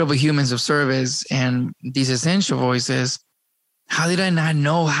incredible humans of service and these essential voices, how did I not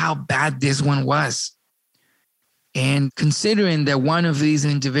know how bad this one was? And considering that one of these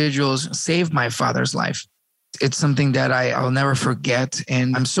individuals saved my father's life, it's something that I'll never forget.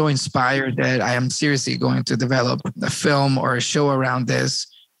 And I'm so inspired that I am seriously going to develop a film or a show around this.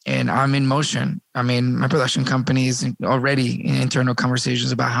 And I'm in motion. I mean, my production company is already in internal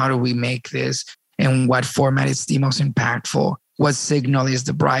conversations about how do we make this and what format is the most impactful, what signal is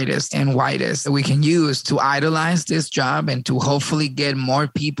the brightest and widest that we can use to idolize this job and to hopefully get more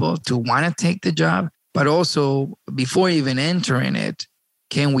people to want to take the job. But also, before even entering it,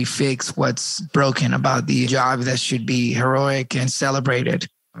 can we fix what's broken about the job that should be heroic and celebrated?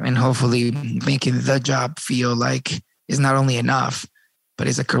 And hopefully making the job feel like it's not only enough, but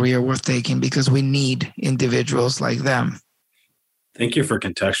it's a career worth taking because we need individuals like them. Thank you for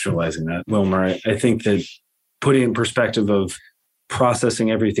contextualizing that, Wilmer. I think that putting in perspective of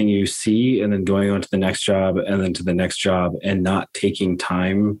processing everything you see and then going on to the next job and then to the next job and not taking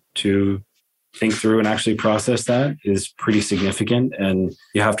time to think through and actually process that is pretty significant. And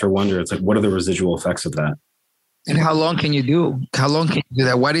you have to wonder, it's like, what are the residual effects of that? And how long can you do? How long can you do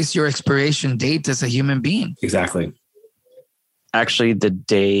that? What is your expiration date as a human being? Exactly. Actually, the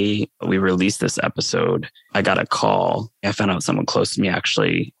day we released this episode, I got a call. I found out someone close to me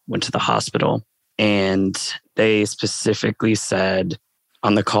actually went to the hospital. And they specifically said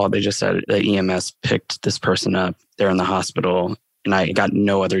on the call, they just said the EMS picked this person up. They're in the hospital. And I got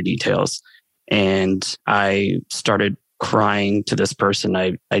no other details. And I started crying to this person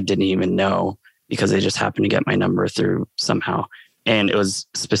I didn't even know because they just happened to get my number through somehow. And it was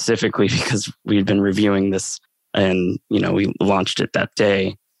specifically because we'd been reviewing this and, we launched it that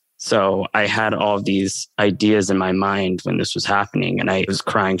day. So I had all of these ideas in my mind when this was happening. And I was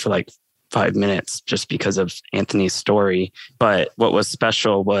crying for like 5 minutes just because of Anthony's story. But what was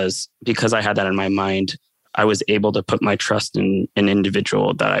special was because I had that in my mind, I was able to put my trust in an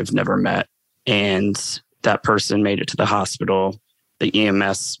individual that I've never met. And that person made it to the hospital. The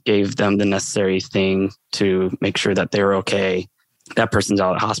EMS gave them the necessary thing to make sure that they were okay. That person's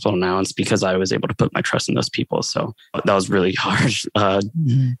out of the hospital now. And it's because I was able to put my trust in those people. So that was really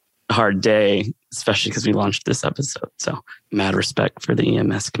hard day, especially because we launched this episode. So mad respect for the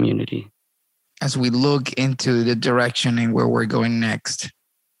EMS community. As we look into the direction and where we're going next,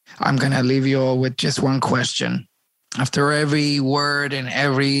 I'm going to leave you all with just one question. After every word and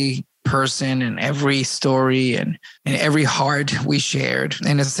every person and every story and every heart we shared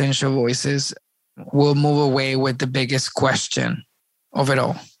in Essential Voices, we'll move away with the biggest question of it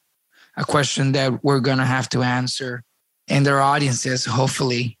all. A question that we're going to have to answer and their audiences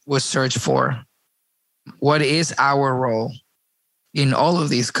hopefully will search for. What is our role in all of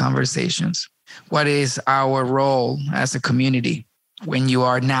these conversations? What is our role as a community when you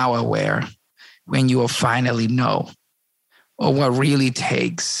are now aware, when you will finally know, or what really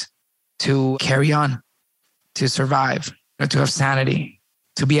takes to carry on, to survive, or to have sanity,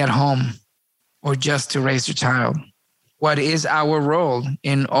 to be at home, or just to raise your child? What is our role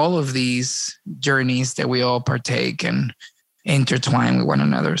in all of these journeys that we all partake? And intertwine with one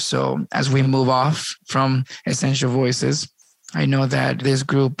another. So as we move off from Essential Voices, I know that this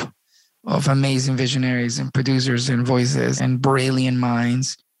group of amazing visionaries and producers and voices and brilliant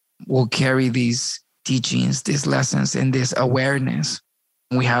minds will carry these teachings, these lessons, and this awareness.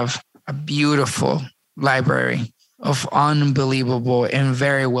 We have a beautiful library of unbelievable and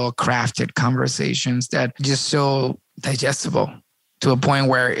very well crafted conversations that are just so digestible to a point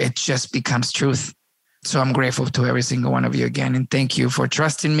where it just becomes truth. So I'm grateful to every single one of you again. And thank you for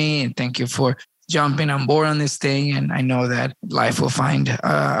trusting me. And thank you for jumping on board on this thing. And I know that life will find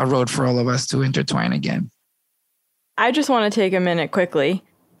a road for all of us to intertwine again. I just want to take a minute quickly.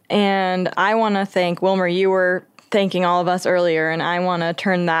 And I want to thank Wilmer. You were thanking all of us earlier, and I want to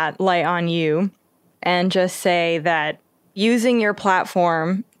turn that light on you and just say that using your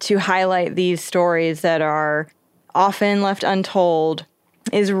platform to highlight these stories that are often left untold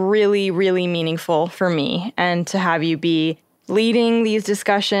is really, really meaningful for me. And to have you be leading these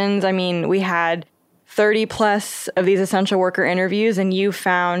discussions, I mean, we had 30 plus of these essential worker interviews, and you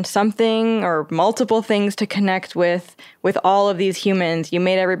found something or multiple things to connect with all of these humans. You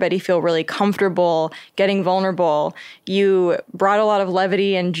made everybody feel really comfortable getting vulnerable. You brought a lot of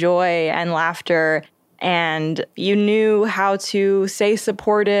levity and joy and laughter, and you knew how to say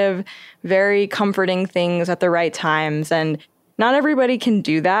supportive, very comforting things at the right times. And not everybody can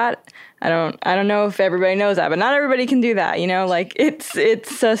do that. I don't know if everybody knows that, but not everybody can do that. You know, like it's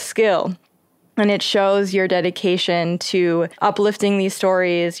a skill. And it shows your dedication to uplifting these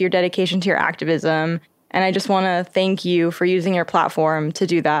stories, your dedication to your activism. And I just want to thank you for using your platform to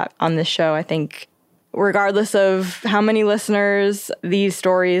do that on this show. I think regardless of how many listeners, these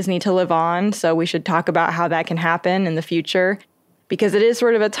stories need to live on. So we should talk about how that can happen in the future, because it is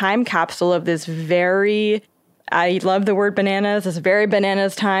sort of a time capsule of this very, I love the word bananas, this very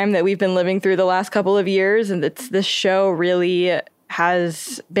bananas time that we've been living through the last couple of years. And this show really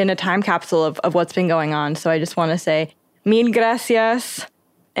has been a time capsule of what's been going on. So I just want to say mil gracias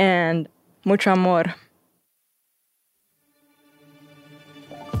and mucho amor.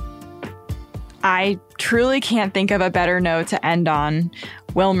 I truly can't think of a better note to end on,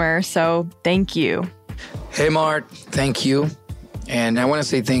 Wilmer, so thank you. Hey, Mart, thank you. And I want to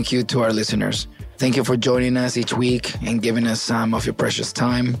say thank you to our listeners. Thank you for joining us each week and giving us some of your precious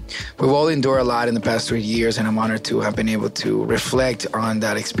time. We've all endured a lot in the past 3 years, and I'm honored to have been able to reflect on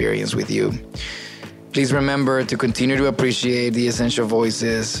that experience with you. Please remember to continue to appreciate the essential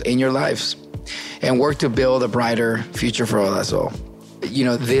voices in your lives and work to build a brighter future for us all. You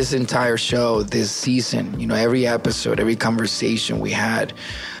know, this entire show, this season, you know, every episode, every conversation we had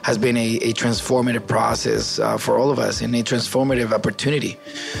has been a transformative process for all of us, and a transformative opportunity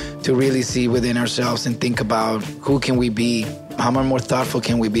to really see within ourselves and think about who can we be, how much more thoughtful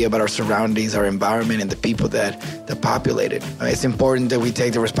can we be about our surroundings, our environment, and the people that populate it. It's important that we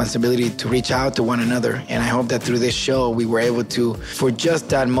take the responsibility to reach out to one another, and I hope that through this show we were able to, for just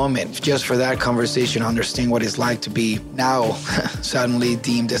that moment, just for that conversation, understand what it's like to be now suddenly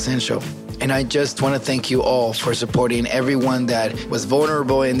deemed essential. And I just want to thank you all for supporting everyone that was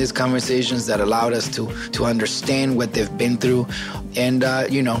vulnerable in these conversations, that allowed us to understand what they've been through. And,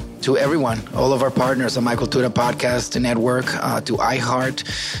 you know, to everyone, all of our partners on My Cultura Podcast Network, to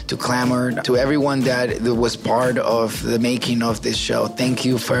iHeart, to Clamor, to everyone that was part of the making of this show. Thank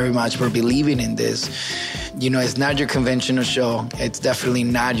you very much for believing in this. You know, it's not your conventional show. It's definitely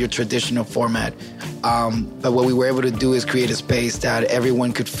not your traditional format. But what we were able to do is create a space that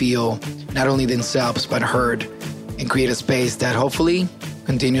everyone could feel not only themselves, but heard, and create a space that hopefully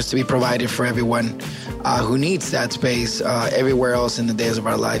continues to be provided for everyone who needs that space everywhere else in the days of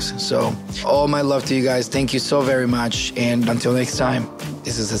our lives. So all my love to you guys. Thank you so very much. And until next time,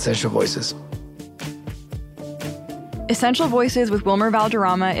 this is Essential Voices. Essential Voices with Wilmer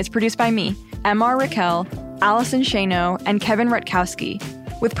Valderrama is produced by me, MR Raquel, Allison Shano, and Kevin Rutkowski,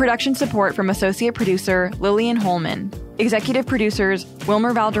 with production support from associate producer Lillian Holman. Executive producers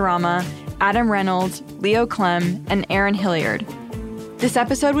Wilmer Valderrama, Adam Reynolds, Leo Clem, and Aaron Hilliard. This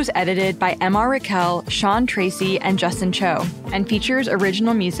episode was edited by MR Raquel, Sean Tracy, and Justin Cho, and features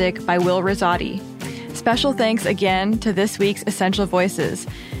original music by Will Rosati. Special thanks again to this week's Essential Voices: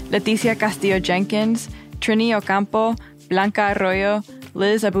 Leticia Castillo-Jenkins, Trini Ocampo, Blanca Arroyo,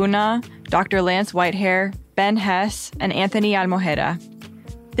 Liz Abuna, Dr. Lance Whitehair, Ben Hess, and Anthony Almojeda.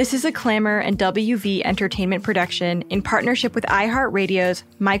 This is a Clamor and WV Entertainment production in partnership with iHeartRadio's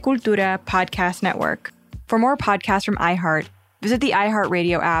My Cultura Podcast Network. For more podcasts from iHeart, visit the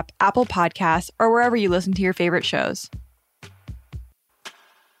iHeartRadio app, Apple Podcasts, or wherever you listen to your favorite shows.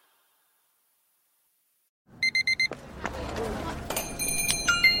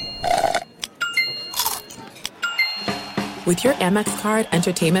 With your Amex card,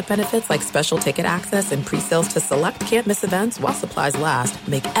 entertainment benefits like special ticket access and pre-sales to select can't-miss events while supplies last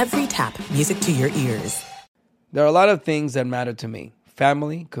make every tap music to your ears. There are a lot of things that matter to me: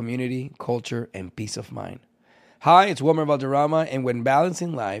 family, community, culture, and peace of mind. Hi, it's Wilmer Valderrama, and when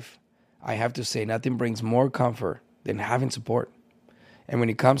balancing life, I have to say nothing brings more comfort than having support. And when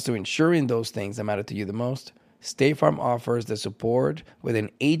it comes to ensuring those things that matter to you the most, State Farm offers the support with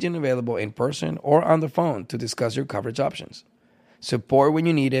an agent available in person or on the phone to discuss your coverage options. Support when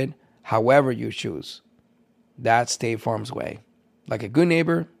you need it, however you choose. That's State Farm's way. Like a good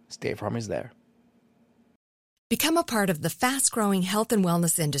neighbor, State Farm is there. Become a part of the fast-growing health and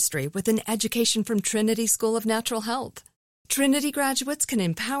wellness industry with an education from Trinity School of Natural Health. Trinity graduates can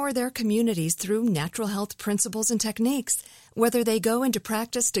empower their communities through natural health principles and techniques, whether they go into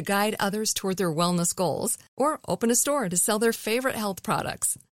practice to guide others toward their wellness goals or open a store to sell their favorite health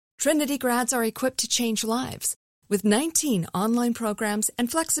products. Trinity grads are equipped to change lives with 19 online programs and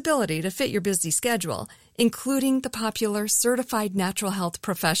flexibility to fit your busy schedule, including the popular Certified Natural Health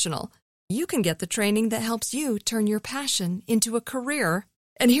Professional. You can get the training that helps you turn your passion into a career.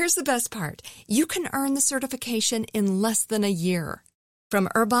 And here's the best part. You can earn the certification in less than a year. From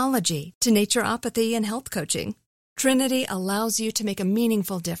herbology to naturopathy and health coaching, Trinity allows you to make a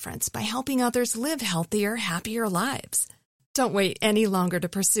meaningful difference by helping others live healthier, happier lives. Don't wait any longer to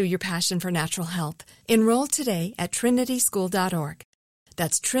pursue your passion for natural health. Enroll today at trinityschool.org.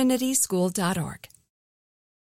 That's trinityschool.org.